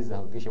juhudi hizi,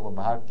 kuhakikisha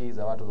kwamba haki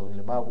za watu wenye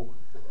ulemavu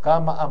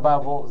kama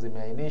ambavyo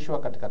zimeainishwa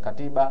katika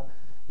katiba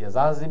ya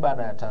Zanzibar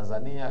na ya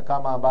Tanzania,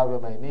 kama ambavyo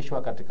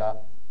imeainishwa katika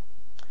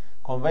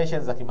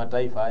conventions za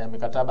kimataifa, ya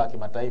mikataba ya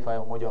kimataifa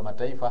ya Umoja wa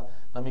Mataifa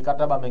na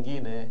mikataba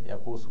mengine ya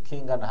kuhusu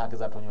kinga na haki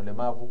za watu wenye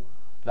ulemavu,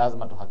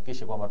 lazima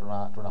tuhakikishe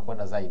kwamba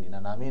tunakwenda zaidi.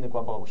 Na naamini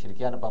kwamba kwa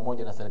kushirikiana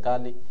pamoja na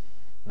serikali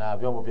na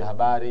vyombo vya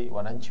habari,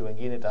 wananchi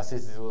wengine,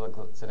 taasisi za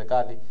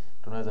serikali,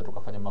 tunaweza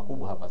tukafanya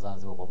makubwa hapa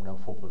Zanzibar kwa muda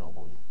mfupi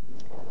unaokuja.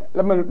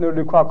 Labda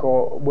nirudi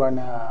kwako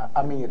Bwana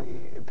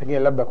Amiri, pengine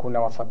labda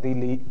kuna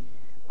wafadhili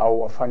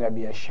au wafanya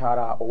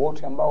biashara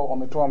wote ambao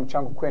wametoa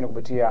mchango kwenu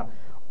kupitia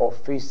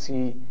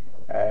ofisi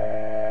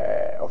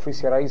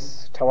ya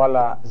Rais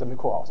Tawala za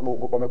Mikoa, kwa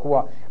sababu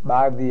wamekuwa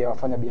baadhi ya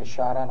wafanya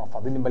biashara na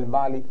wafadhili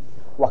mbalimbali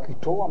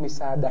wakitoa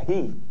misaada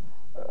hii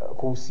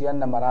kuhusiana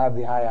na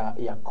maradhi haya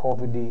ya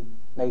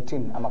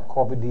COVID-19 ama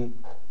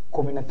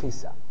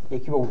COVID-19,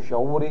 ikiwa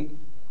ushauri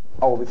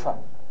au vifaa.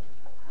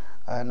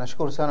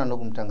 Nashukuru sana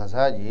ndugu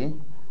mtangazaji,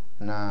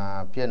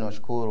 na pia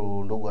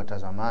niwashukuru ndugu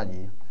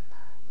watazamaji.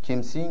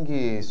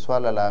 Kimsingi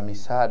swala la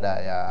misaada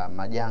ya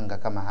majanga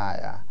kama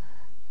haya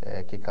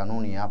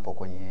kikanuni hapo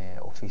kwenye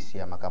ofisi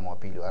ya makamu wa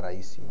pili wa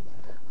rais,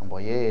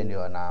 ambapo yeye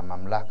ndio ana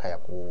mamlaka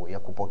ya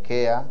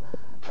kupokea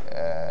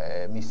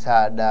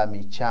misaada,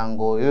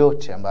 michango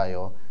yote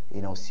ambayo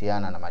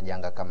inahusiana na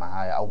majanga kama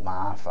haya au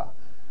maafa.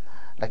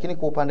 Lakini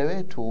kwa upande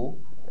wetu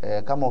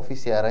kama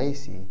ofisi ya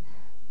rais,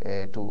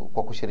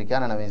 kwa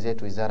kushirikiana na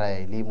wenzetu Wizara ya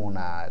Elimu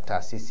na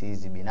taasisi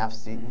hizi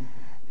binafsi,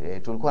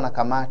 tulikuwa na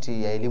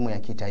kamati ya elimu ya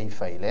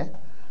kitaifa ile.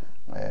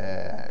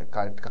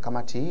 Katika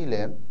kamati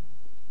ile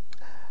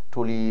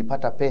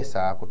tulipata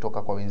pesa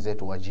kutoka kwa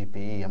wenzetu wa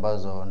GPE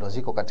ambazo ndo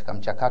ziko katika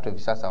mchakato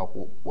hivi sasa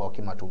wa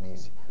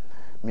kimatumizi.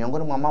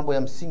 Miongoni mwa mambo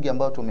ya msingi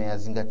ambayo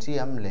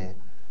tumeyazingatia mle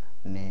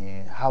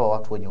ni hawa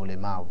watu wenye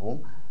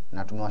ulemavu,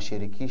 na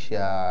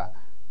tumewashirikisha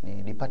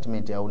ni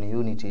department au ni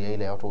unity ya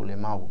ile ya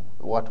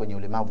watu wenye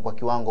ulemavu kwa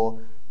kiwango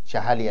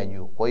cha hali ya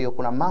juu. Kwa hiyo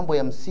kuna mambo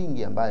ya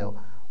msingi ambayo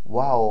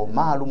wao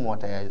maalum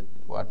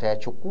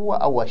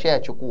watayachukua au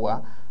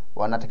washayachukua,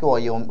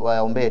 wanatakiwa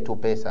waombee tu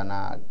pesa,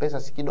 na pesa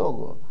si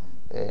kidogo.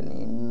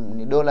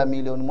 Ni dola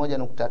milioni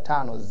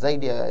 1.5,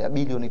 zaidi ya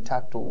bilioni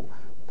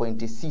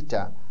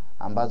 3.6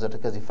 ambazo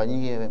tutakazo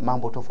zifanyie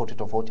mambo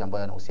tofauti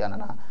ambayo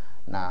yanahusiana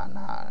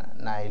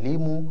na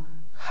elimu,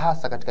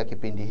 hasa katika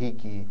kipindi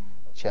hiki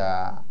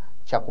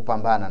cha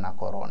kupambana na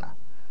corona.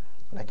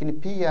 Lakini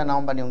pia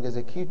naomba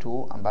niongeze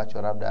kitu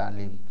ambacho labda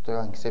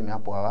nilitoka nikisema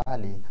hapo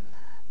awali,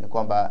 ni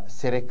kwamba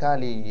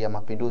Serikali ya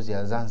Mapinduzi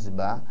ya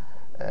Zanzibar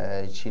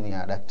chini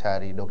ya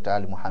Daktari Dr.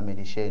 Ali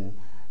Mohamed Shein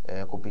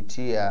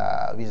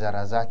kupitia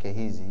wizara zake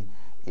hizi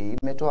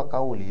imetoa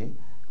kauli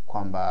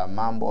kwamba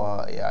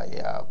mambo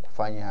ya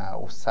kufanya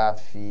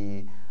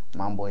usafi,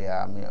 mambo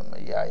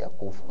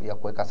ya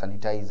kuweka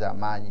sanitizer,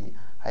 maji,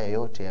 haya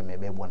yote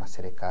yamebebwa na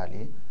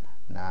serikali,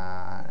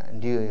 na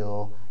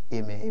ndiyo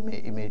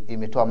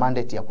imetoa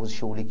mandate ya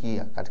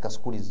kushughulikia katika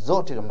skuli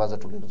zote ambazo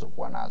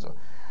tulizokuwa nazo.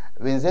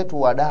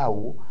 Wenzetu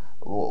wadau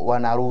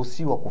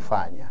wanaruhusiwa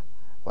kufanya,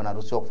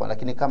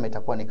 lakini kama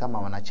itakuwa ni kama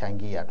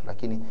wanachangia tu,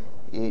 lakini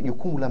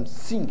jukumu la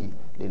msingi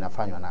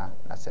linafanywa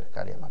na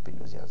Serikali ya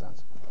Mapinduzi ya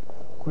Zanzibar.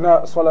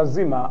 Kuna swala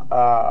zima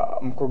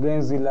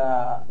mkurugenzi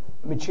la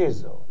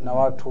michezo na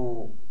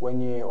watu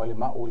wenye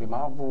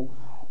ulemavu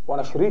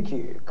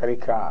wanashiriki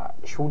katika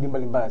shughuli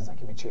mbalimbali za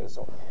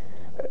kimichezo.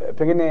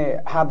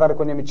 Pengine hadhari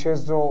kwenye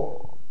michezo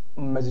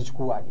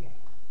mmezichukuaje?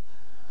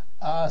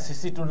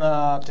 Sisi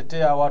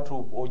tunatetea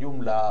watu kwa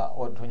ujumla,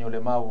 watu wenye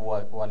ulemavu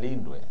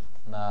walindwe,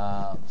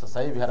 na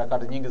sasa hivi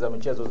harakati nyingi za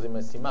michezo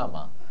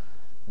zimesimama.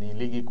 Ni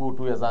ligi kuu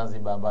tu ya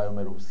Zanzibar ambayo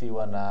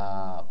imeruhusiwa,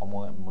 na kwa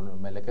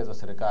maelekezo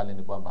serikali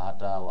ni kwamba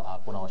hata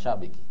hakuna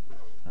washabiki,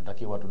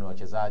 natakiwa tu ni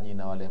wachezaji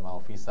na wale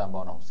maofisa ambao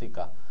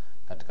wanahusika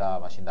katika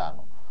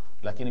mashindano.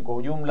 Lakini kwa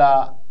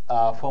ujumla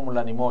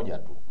formula ni moja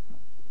tu.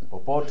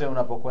 Popote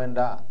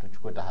unapokwenda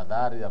tuchukue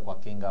tahadhari ya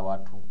kuwakinga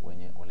watu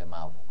wenye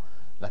ulemavu.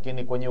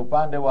 Lakini kwenye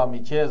upande wa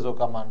michezo,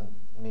 kama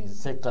ni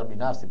sekta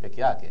binafsi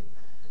peke yake,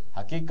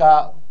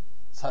 hakika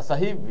sasa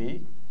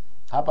hivi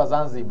hapa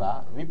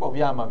Zanzibar vipo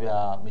vyama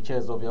vya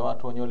michezo vya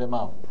watu wenye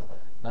ulemavu.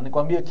 Na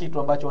nikwambie kitu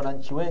ambacho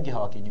wananchi wengi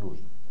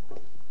hawakijui,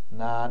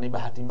 na ni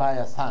bahati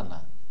mbaya sana,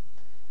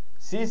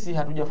 sisi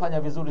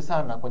hatujafanya vizuri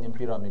sana kwenye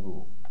mpira wa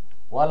miguu,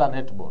 wala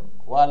netball,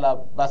 wala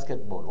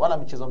basketball, wala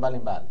michezo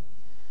mbalimbali.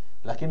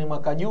 Lakini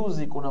mwaka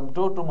juzi kuna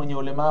mtoto mwenye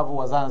ulemavu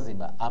wa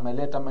Zanzibar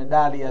ameleta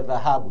medali ya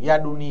dhahabu ya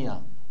dunia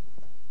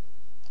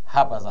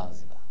hapa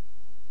Zanzibar,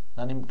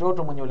 na ni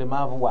mtoto mwenye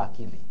ulemavu wa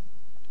akili.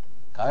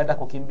 Kaenda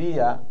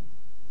kukimbia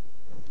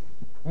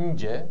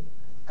nje,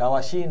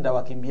 kawashinda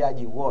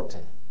wakimbiaji wote.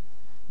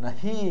 Na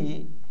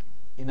hii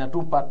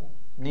inatupa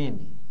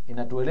nini?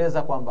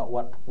 Inatueleza kwamba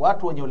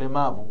watu wenye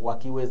ulemavu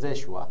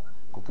wakiwezeshwa,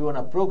 kukiwa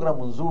na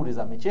programu nzuri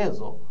za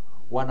michezo,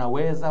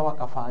 wanaweza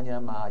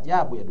wakafanya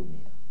maajabu ya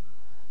dunia.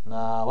 Na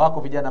wako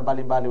vijana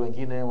mbalimbali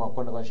wengine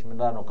wakwenda kwa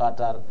mashindano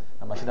Qatar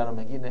na mashindano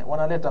mengine,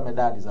 wanaleta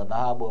medali za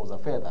dhahabu au za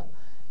fedha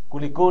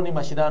kulikoni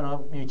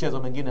mashindano michezo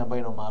mengine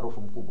ambayo ina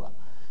maarufu mkubwa.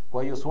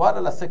 Kwa hiyo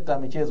swala la sekta ya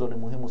michezo ni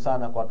muhimu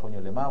sana kwa watu wenye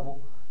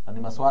ulemavu, na ni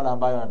masuala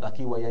ambayo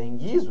yanatakiwa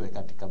yaingizwe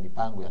katika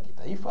mipango ya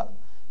kitaifa,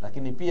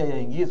 lakini pia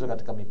yaingizwe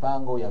katika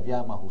mipango ya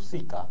vyama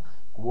husika,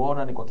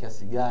 kuona ni kwa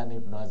kiasi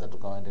gani tunaweza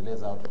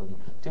tukawaendeleza watu.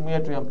 Timu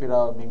yetu ya mpira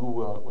wa miguu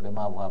wa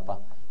ulemavu hapa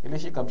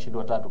ilishika mshindi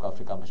wa 3 kwa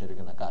Afrika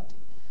Mashariki na Kati.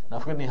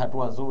 Nafikiri ni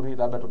hatua nzuri,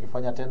 labda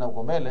tukifanya tena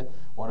huko mbele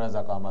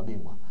wanaweza kuwa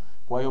mabingwa.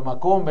 Kwa hiyo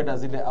makombe na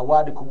zile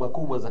awadi kubwa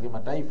kubwa za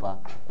kimataifa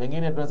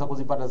pengine tunaweza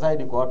kuzipata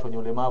zaidi kwa watu wenye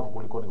ulemavu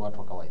kuliko ni watu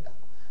wa kawaida.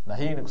 Na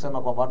hii ni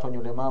kusema kwamba watu wenye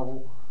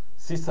ulemavu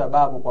si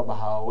sababu kwamba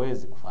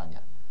hawawezi kufanya.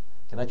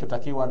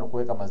 Kinachotakiwa ni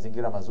kuweka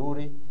mazingira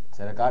mazuri,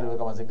 serikali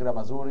weka mazingira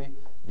mazuri,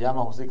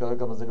 vyama husika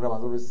weka mazingira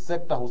mazuri,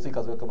 sekta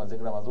husika ziweke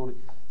mazingira mazuri,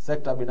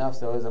 sekta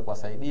binafsi waweze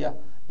kuwasaidia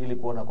ili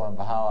kuona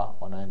kwamba hawa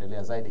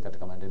wanaendelea zaidi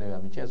katika maendeleo ya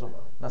michezo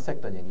na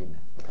sekta nyingine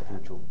katika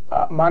uchumi.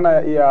 Maana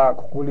ya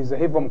kukuuliza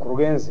hivyo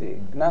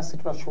mkurugenzi, nasi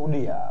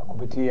tunashuhudia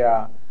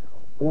kupitia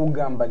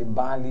uga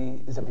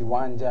mbalimbali za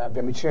viwanja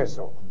vya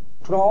michezo,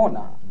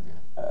 tunaona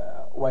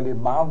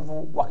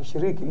walemavu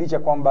wakishiriki, licha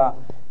kwamba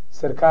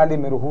serikali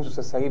imeruhusu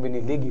sasa hivi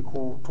ni ligi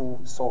kuu tu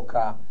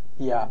soka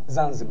ya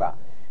Zanzibar.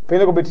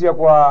 Pengine kupitia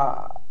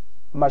kwa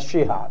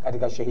masheha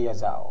katika shehia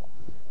zao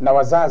na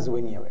wazazi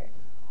wenyewe,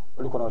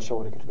 walikuwa na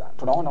ushauri kitu gani?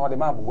 Tunaona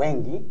walemavu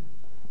wengi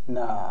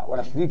na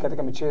wanashiriki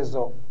katika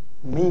michezo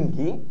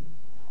mingi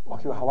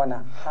wakiwa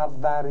hawana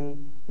hadhari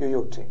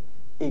yoyote,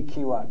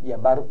 ikiwa ya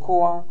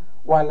barakoa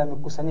wala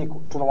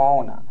mikusanyiko.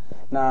 Tunawaona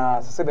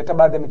na sasa hivi hata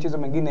baadhi ya michezo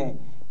mingine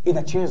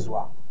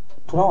inachezwa,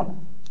 tunaona.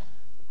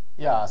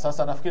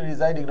 Sasa nafikiri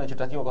zaidi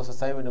kinachotakiwa kwa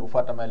sasa hivi ni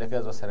kufuata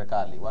maelekezo ya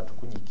serikali, watu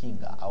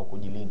kujikinga au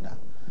kujilinda,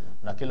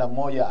 na kila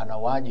mmoja ana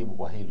wajibu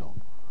kwa hilo.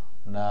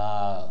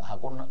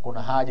 Na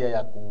kuna haja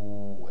ya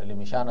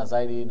kuelimishana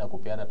zaidi na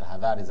kupeana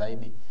tahadhari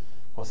zaidi,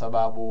 kwa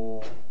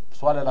sababu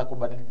swala la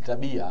kubadili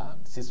tabia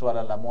si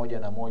swala la moja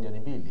na moja ni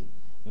mbili,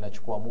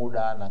 linachukua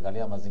muda, na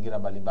angalia mazingira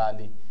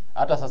mbalimbali.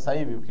 Hata sasa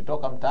hivi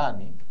ukitoka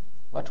mtaani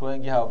watu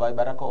wengi hawavai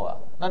barakoa,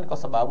 na ni kwa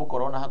sababu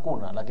corona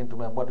hakuna, lakini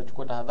tumeambiwa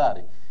tuchukue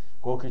tahadhari.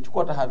 Kwa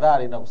ukichukua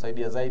tahadhari na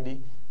kusaidia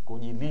zaidi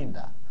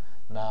kujilinda,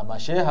 na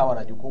masheha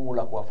wana jukumu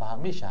la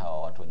kuwafahamisha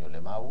hawa watu wenye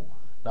ulemavu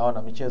na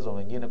wana michezo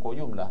wengine kwa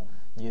ujumla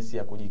jinsi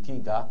ya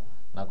kujikinga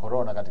na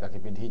corona katika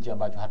kipindi hichi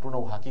ambacho hatuna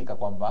uhakika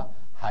kwamba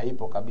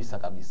haipo kabisa.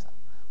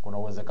 Kuna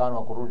uwezekano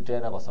wa kurudi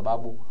tena kwa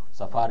sababu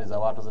safari za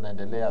watu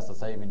zinaendelea,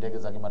 sasa hivi ndege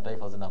za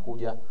kimataifa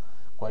zinakuja.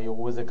 Kwa hiyo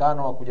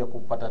uwezekano wa kuja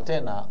kupata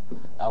tena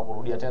au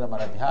kurudia tena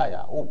maradhi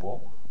haya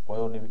upo. Kwa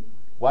hiyo ni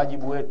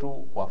wajibu wetu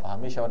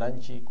kuwafahamisha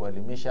wananchi,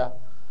 kuelimisha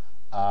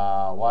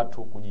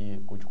watu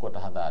kuchukua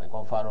tahadhari.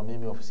 Kwa mfano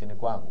mimi ofisini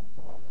kwangu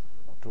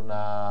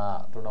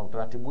tuna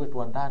utaratibu wetu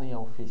wa ndani ya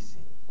ofisi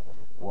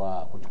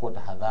wa kuchukua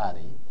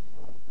tahadhari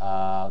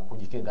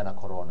kujikinga na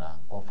corona.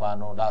 Kwa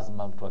mfano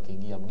lazima mtu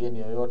akiingia, mgeni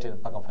yoyote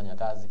mpaka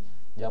mfanyakazi,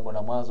 jambo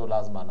la mwanzo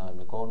lazima anawe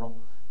mikono,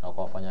 na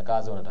kwa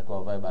wafanyakazi wanatakiwa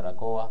wavae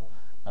barakoa.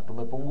 Na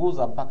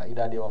tumepunguza mpaka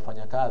idadi ya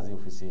wafanyakazi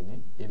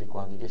ofisini ili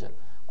kuhakikisha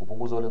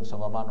kupunguza ule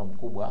msongamano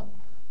mkubwa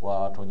wa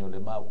watu wenye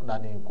ulemavu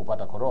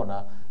kupata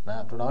corona.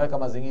 Na tunaweka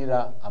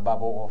mazingira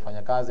ambapo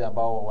wafanyakazi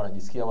ambao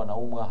wanajisikia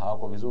wanaumwa,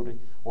 hawako vizuri,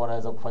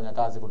 wanaweza kufanya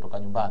kazi kutoka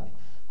nyumbani.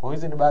 Kwa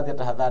hizi ni baadhi ya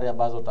tahadhari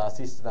ambazo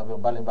taasisi na vyombo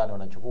mbalimbali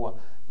wanachukua,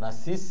 na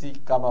sisi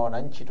kama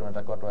wananchi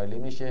tunatakiwa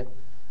tuwaelimishe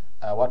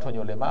watu wenye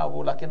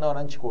ulemavu, lakini na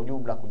wananchi kwa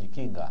ujumla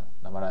kujikinga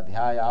na maradhi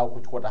haya au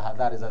kuchukua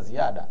tahadhari za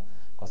ziada,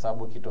 kwa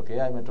sababu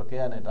ikitokea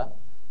imetokea na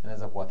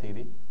inaweza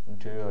kuathiri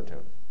mtu yoyote.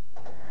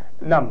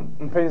 Naam,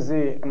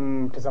 mpenzi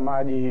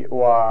mtazamaji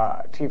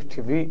wa TIFF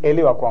TV,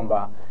 elewa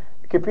kwamba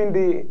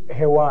kipindi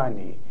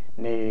hewani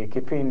ni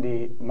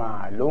kipindi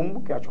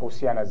maalum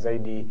kinachohusiana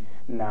zaidi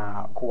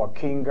na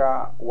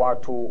kuwakinga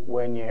watu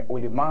wenye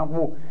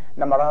ulemavu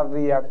na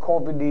maradhi ya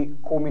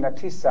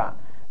COVID-19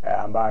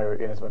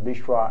 ambayo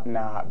yanasababishwa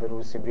na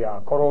virusi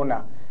vya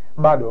corona.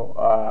 Bado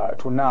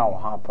tunao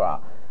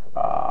hapa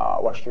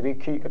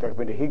washiriki katika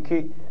kipindi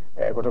hiki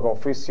kutoka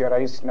ofisi ya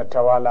Rais na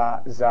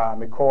Tawala za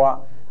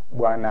Mikoa,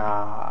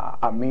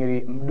 Bwana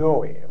Amiri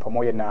Mdoe,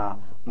 pamoja na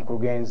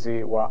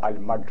mkurugenzi wa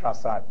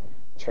Al-Madrasa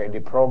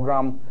Child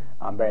Program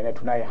ambaye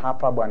tunaye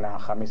hapa Bwana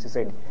Hamisi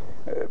Said.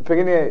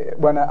 Pengine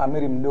Bwana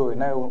Amiri Mdoe,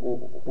 nayo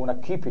una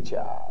kipi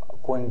cha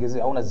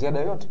kuongezea au una ziada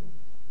yoyote?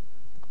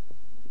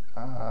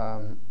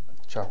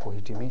 Cha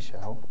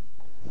kuhitimisha au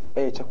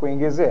cha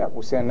kuongezea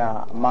kuhusiana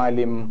na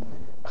Maalim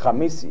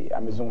Hamisi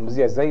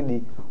amezungumzia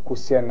zaidi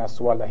kuhusiana na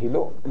suala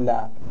hilo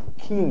la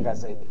kinga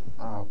zaidi.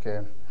 Okay.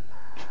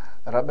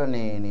 Labda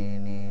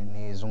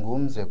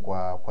nizungumze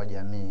kwa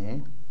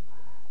jamii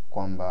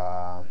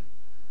kwamba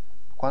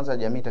kwanza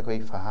jamii itakiwa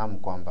ifahamu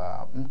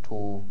kwamba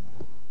mtu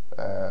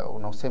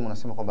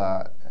unasema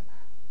kwamba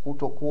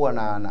kutokuwa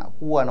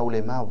kuwa na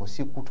ulemavu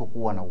si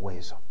kutokuwa na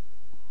uwezo.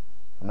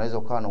 Unaweza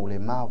ukawa na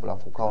ulemavu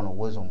alafu ukawa na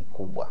uwezo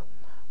mkubwa.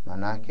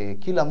 Maana yake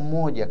kila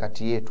mmoja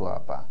kati yetu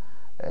hapa,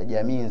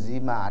 jamii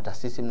nzima, hata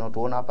sisi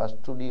mnaotuona hapa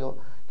studio,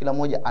 kila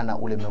mmoja ana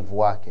ulemavu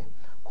wake.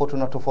 Kwa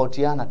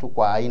tunatofautiana tu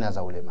kwa aina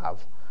za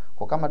ulemavu.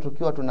 Kwa kama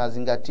tukiwa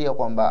tunazingatia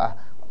kwamba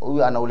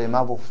huyu ana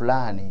ulemavu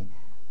fulani,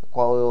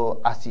 kwa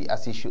hiyo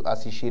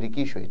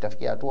asishirikishwe,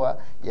 itafikia hatua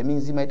jamii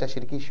nzima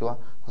itashirikishwa,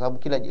 kwa sababu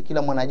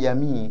kila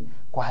mwanajamii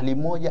kwa hali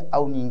moja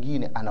au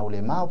nyingine ana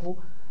ulemavu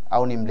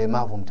au ni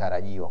mlemavu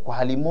mtarajiwa kwa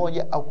hali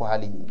moja au kwa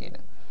hali nyingine.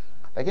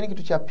 Lakini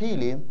kitu cha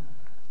pili,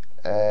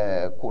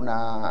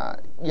 kuna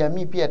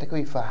jamii pia itakiwa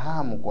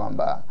ifahamu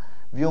kwamba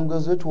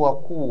viongozi wetu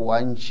wakuu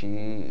wa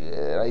nchi,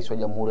 Rais wa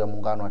Jamhuri ya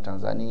Muungano wa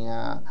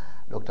Tanzania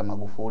Dr.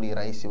 Magufuli,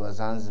 Rais wa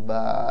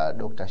Zanzibar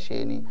Dr.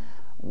 Sheni,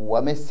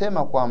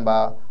 wamesema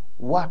kwamba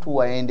watu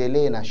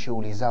waendelee na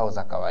shughuli zao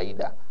za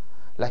kawaida,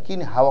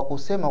 lakini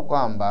hawakusema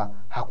kwamba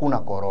hakuna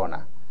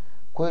corona.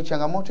 Kwa hiyo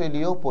changamoto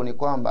iliyopo ni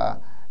kwamba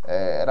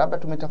labda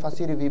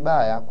tumetafasiri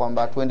vibaya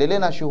kwamba tuendelee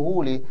na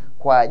shughuli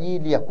kwa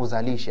ajili ya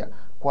kuzalisha,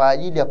 kwa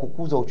ajili ya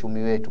kukuza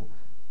uchumi wetu.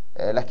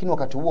 Lakini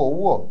wakati huo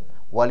huo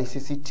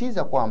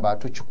walisisitiza kwamba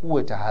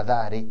tuchukue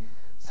tahadhari.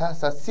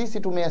 Sasa sisi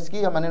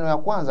tumeyasikia maneno ya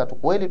kwanza tu,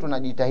 kweli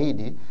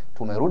tunajitahidi,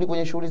 tumerudi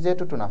kwenye shughuli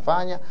zetu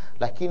tunafanya,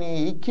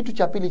 lakini kitu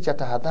cha pili cha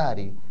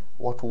tahadhari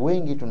watu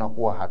wengi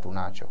tunakuwa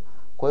hatunacho.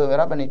 Kwa hiyo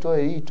labda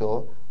nitoe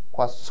wito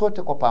kwa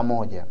sote kwa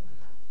pamoja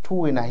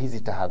tuwe na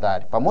hizi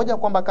tahadhari. Pamoja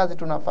kwamba kazi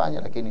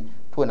tunafanya, lakini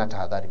tuwe na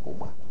tahadhari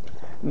kubwa.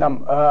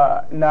 Naam,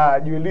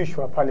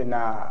 najuilishwa pale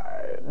na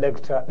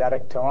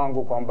director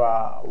wangu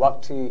kwamba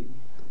wakati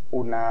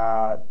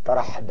una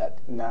tarahadad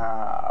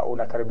na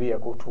unakaribia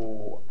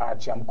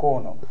kutuachia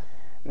mkono,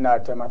 na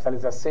tamathali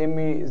za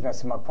semi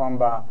zinasema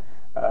kwamba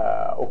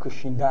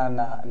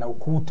ukishindana na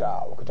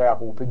ukuta ukitaka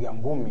kuupiga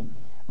ngumi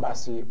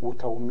basi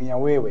utaumia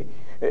wewe.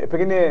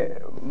 Pengine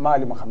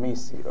Maalim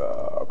Hamisi,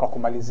 kwa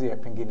kumalizia,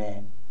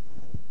 pengine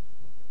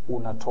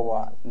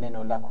unatoa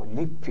neno lako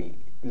lipi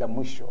la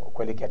mwisho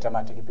kuelekea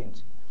tamati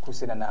kipindi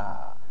kuhusiana na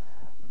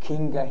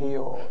kinga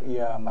hiyo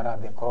ya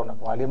maradhi ya corona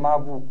kwa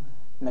walemavu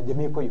na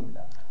jamii kwa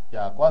jumla?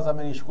 Kwanza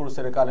mimi nishukuru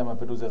serikali ya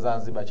Mapinduzi ya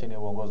Zanzibar chini ya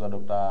uongozi wa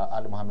Dr.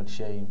 Ali Mohamed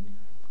Shein,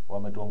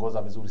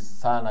 wametuongoza vizuri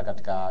sana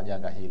katika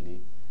janga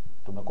hili.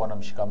 Tumekuwa na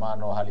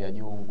mshikamano hali ya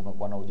juu,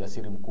 kumekuwa na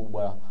ujasiri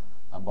mkubwa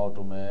ambao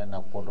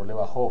na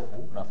kuondolewa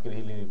hofu. Nafikiri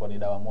hili lilikuwa ni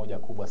dawa moja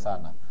kubwa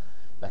sana.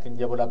 Lakini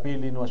jambo la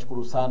pili,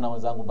 niwashukuru sana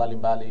wenzangu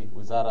mbalimbali,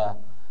 Wizara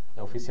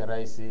ya Ofisi ya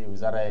Rais,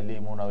 Wizara ya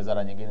Elimu na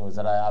wizara nyingine,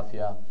 Wizara ya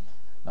Afya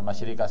na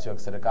mashirika sio ya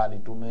kiserikali.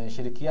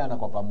 Tumeshirikiana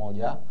kwa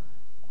pamoja,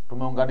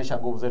 tumeunganisha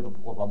nguvu zetu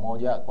kwa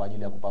pamoja kwa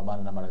ajili ya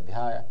kupambana na maradhi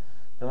haya.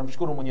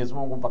 Tunamshukuru Mwenyezi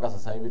Mungu mpaka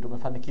sasa hivi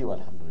tumefanikiwa,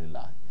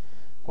 alhamdulillah.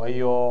 Kwa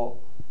hiyo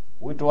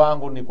wito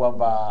wangu ni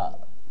kwamba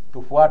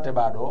tufuate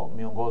bado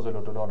miongozo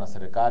iliyotolewa na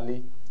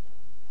serikali.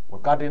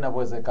 Wakati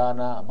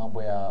inavyowezekana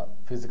mambo ya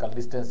physical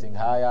distancing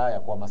haya ya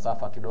kwa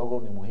masafa kidogo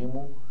ni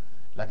muhimu,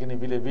 lakini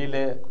vile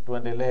vile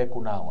tuendelee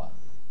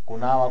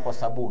kunawa kwa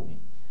sabuni.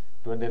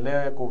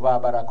 Tuendelee kuvaa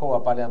barakoa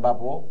pale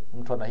ambapo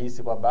mtu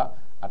anahisi kwamba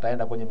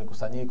ataenda kwenye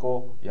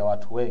mikusanyiko ya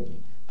watu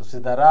wengi.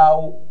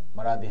 Tusidharau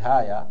maradhi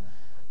haya.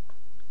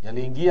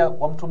 Yaliingia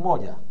kwa mtu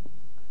mmoja,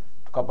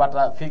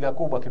 tukapata figa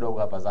kubwa kidogo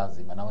hapa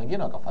Zanzibar na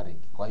wengine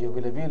wakafariki. Kwa hiyo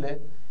vile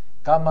vile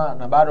kama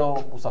na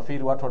bado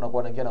usafiri watu wanakuwa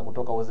wanaingia na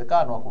kutoka,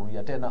 uwezekano wa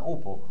kurudia tena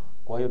upo.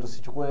 Kwa hiyo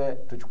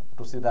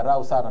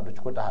tusidharau sana,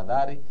 tuchukue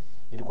tahadhari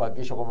ili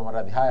kuhakikisha kwamba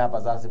maradhi haya hapa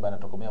Zanzibar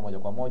yanatokomea moja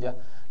kwa moja.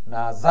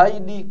 Na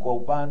zaidi kwa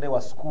upande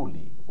wa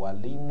skuli,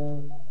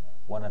 walimu,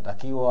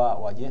 wanatakiwa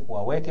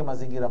waweke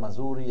mazingira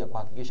mazuri ya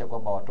kuhakikisha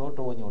kwamba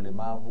watoto wenye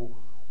ulemavu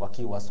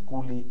wakiwa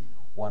skuli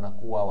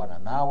wanakuwa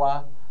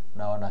wananawa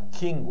na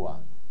wanakingwa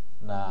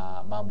na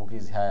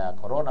maambukizi haya ya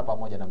corona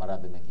pamoja na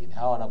maradhi mengine.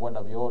 Hawa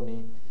wanakwenda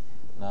vioni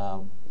na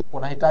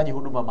kunahitaji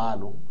huduma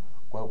maalum.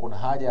 Kwa hiyo kuna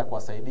haja ya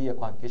kuwasaidia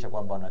kuhakikisha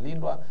kwamba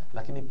wanalindwa,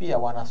 lakini pia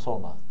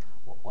wanasoma,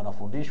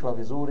 wanafundishwa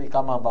vizuri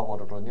kama ambavyo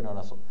watoto wengine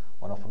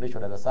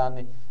wanafundishwa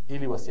darasani,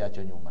 ili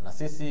wasiachwe nyuma. Na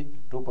sisi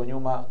tupo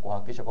nyuma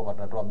kuhakikisha kwamba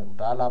tunatoa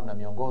utaalamu na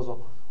miongozo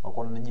wa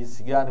kuona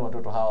jinsi gani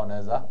watoto hawa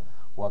wanaweza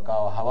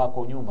wakawa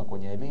hawako nyuma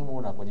kwenye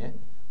elimu na kwenye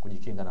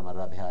kujikinga na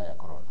maradhi haya ya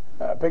corona.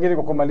 Pengine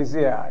kwa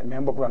kumalizia,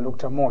 nimeomba kuna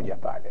nukta moja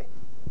pale.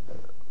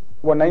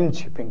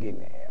 Wananchi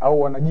pengine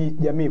au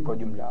wanajamii kwa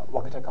jumla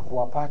wakitaka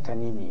kuwapata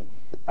nyinyi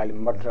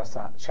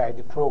Al-Madrasa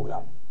Child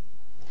Program,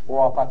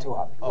 wapate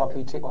wapi?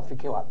 Okay.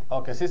 Wafike wapi?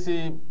 Okay,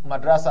 sisi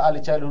Madrasa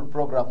Ali Childhood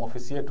Program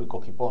ofisi yetu iko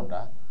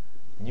Kiponda,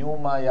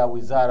 nyuma ya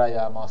Wizara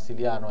ya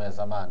Mawasiliano ya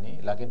zamani,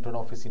 lakini tuna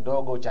ofisi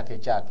ndogo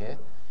chake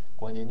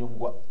kwenye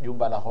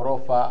jumba la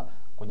ghorofa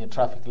kwenye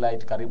traffic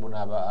light karibu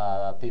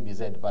na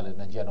PBZ pale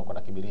na njia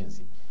na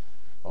Kibirinzi,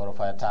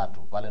 ghorofa ya 3.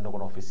 Pale ndio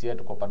kuna ofisi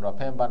yetu kwa upande wa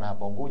Pemba, na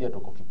hapa Unguja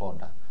tuko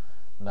Kiponda.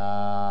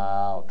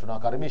 Na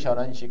tunawakaribisha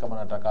wananchi kama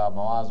nataka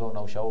mawazo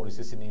na ushauri.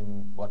 Sisi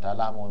ni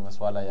wataalamu wa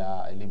masuala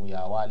ya elimu ya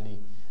awali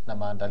na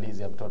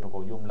maandalizi ya mtoto kwa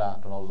ujumla.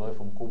 Tuna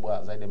uzoefu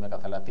mkubwa zaidi ya miaka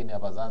 30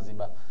 hapa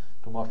Zanzibar.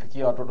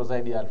 Tumewafikia watoto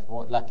zaidi ya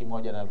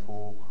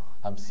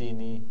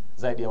 150,000,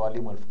 zaidi ya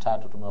walimu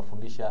 3,000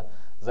 tumewafundisha,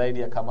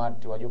 zaidi ya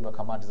wajumbe wa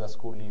kamati za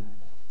skuli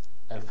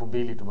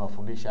 2,000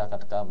 tumewafundisha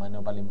katika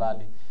maeneo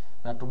mbalimbali,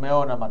 na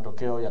tumeona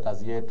matokeo ya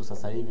kazi yetu.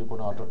 Sasa hivi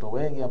kuna watoto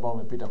wengi ambao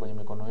wamepita kwenye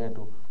mikono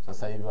yetu,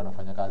 sasa hivi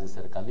wanafanya kazi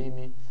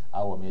serikalini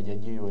au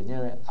wameajiri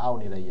wenyewe au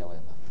ni raia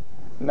wema.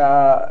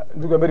 Na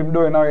ndugu Aberi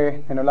Mdoe,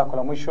 nawe neno lako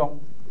la mwisho.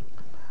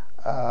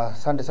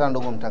 Asante sana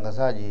ndugu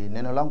mtangazaji.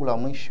 Neno langu la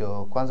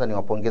mwisho, kwanza ni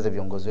wapongeze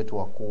viongozi wetu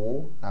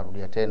wakuu,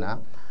 narudia tena,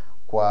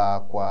 kwa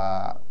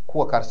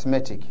kuwa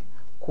charismatic,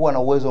 kuwa na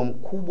uwezo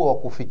mkubwa wa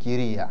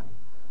kufikiria.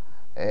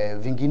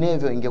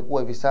 Vinginevyo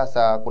ingekuwa hivi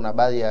sasa kuna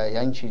baadhi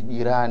ya nchi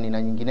jirani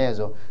na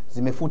nyinginezo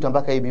zimefuta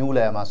mpaka hii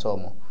miula ya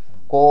masomo.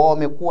 Kwa hiyo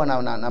wamekuwa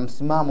na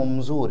msimamo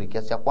mzuri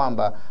kiasi cha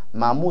kwamba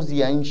maamuzi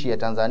ya nchi ya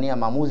Tanzania,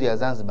 maamuzi ya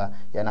Zanzibar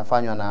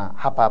yanafanywa na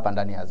hapa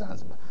ndani ya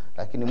Zanzibar.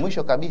 Lakini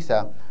mwisho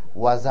kabisa,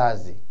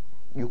 wazazi,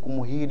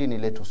 jukumu hili ni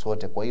letu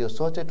sote. Kwa hiyo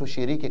sote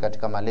tushiriki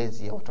katika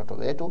malezi ya watoto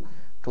wetu.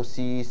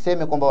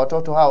 Tusiseme kwamba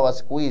watoto hawa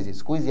siku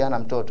hizi hana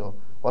mtoto.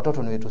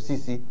 Watoto ni wetu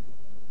sisi.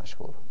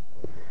 Nashukuru.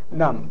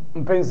 Naam,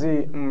 mpenzi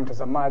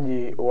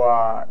mtazamaji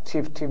wa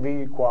TIFF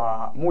TV,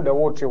 kwa muda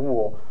wote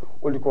huo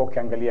ulikuwa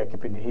ukiangalia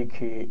kipindi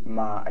hiki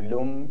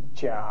maalum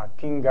cha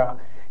kinga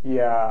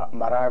ya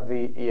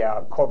maradhi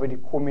ya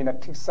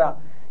COVID-19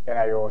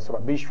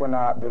 yanayosababishwa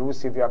na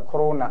virusi vya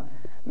corona.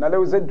 Na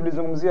leo zaidi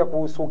tulizungumzia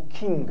kuhusu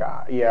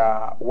kinga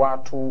ya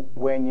watu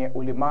wenye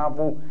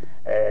ulemavu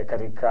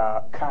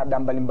katika kada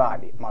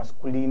mbalimbali,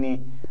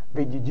 maskulini,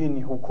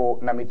 vijijini huko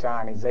na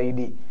mitaani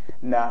zaidi.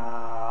 Na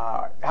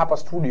hapa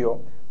studio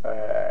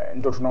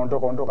ndo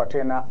tunaondoka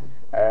tena.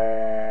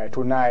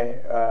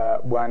 Tunaye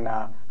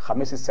bwana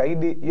Hamisi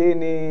Saidi, yeye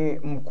ni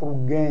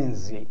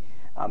mkurugenzi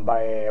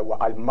ambaye wa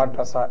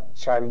Al-Madrasa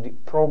Child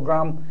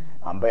Program,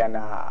 ambaye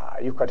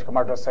yuko katika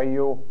madrasa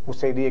hiyo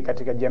kusaidia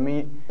katika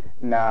jamii.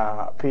 Na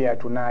pia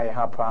tunaye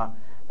hapa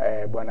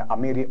bwana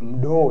Amiri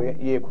Mdoe,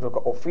 yeye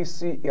kutoka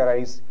ofisi ya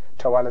Rais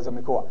Tawala za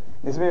Mikoa.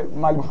 Niseme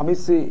Mwalimu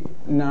Hamisi,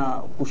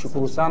 na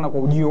kushukuru sana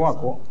kwa ujio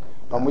wako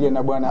pamoja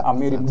na bwana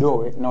Amiri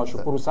Mdoe, na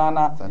washukuru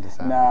sana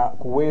na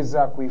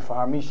kuweza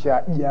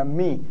kuifahamisha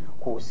jamii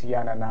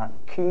kuhusiana na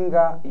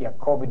kinga ya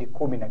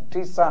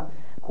COVID-19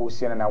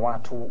 kuhusiana na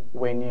watu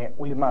wenye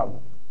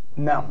ulemavu.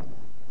 Naam,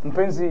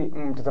 mpenzi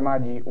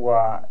mtazamaji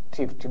wa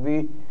TIFF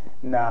TV,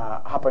 na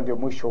hapa ndio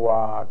mwisho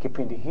wa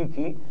kipindi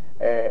hiki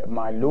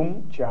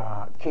maalum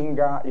cha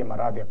kinga ya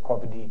maradhi ya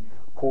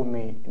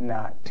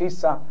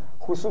COVID-19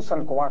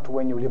 hususan kwa watu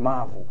wenye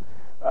ulemavu.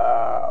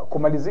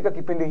 Kumalizika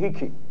kipindi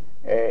hiki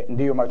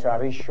ndiyo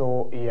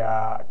matayarisho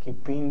ya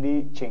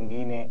kipindi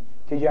chengine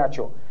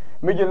kijacho.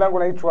 Mimi langu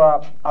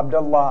naitwa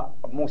Abdallah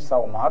Musa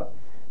Omar,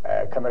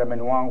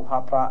 cameraman wangu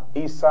hapa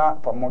Isa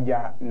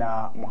pamoja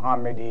na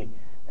Muhammad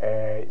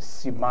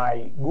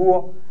Simai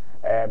Guo,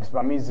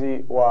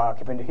 msimamizi wa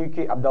kipindi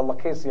hiki Abdallah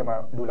Kesi ya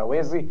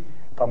Madulawezi,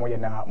 pamoja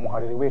na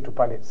muhariri wetu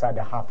pale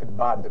Sada Hafidh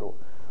Badru.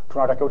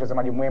 Tunawatakia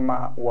utazamaji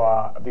mwema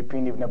wa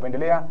vipindi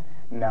vinavyoendelea,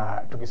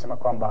 na tukisema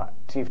kwamba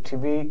TIFF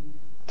TV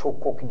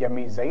tuko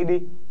kijamii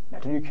zaidi na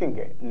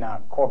tujikinge na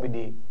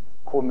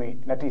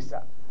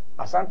COVID-19.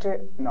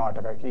 Asante na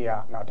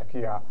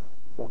watakia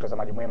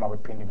utazamaji mwema wa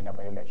vipindi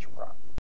vinavyoendelea. Shukrani.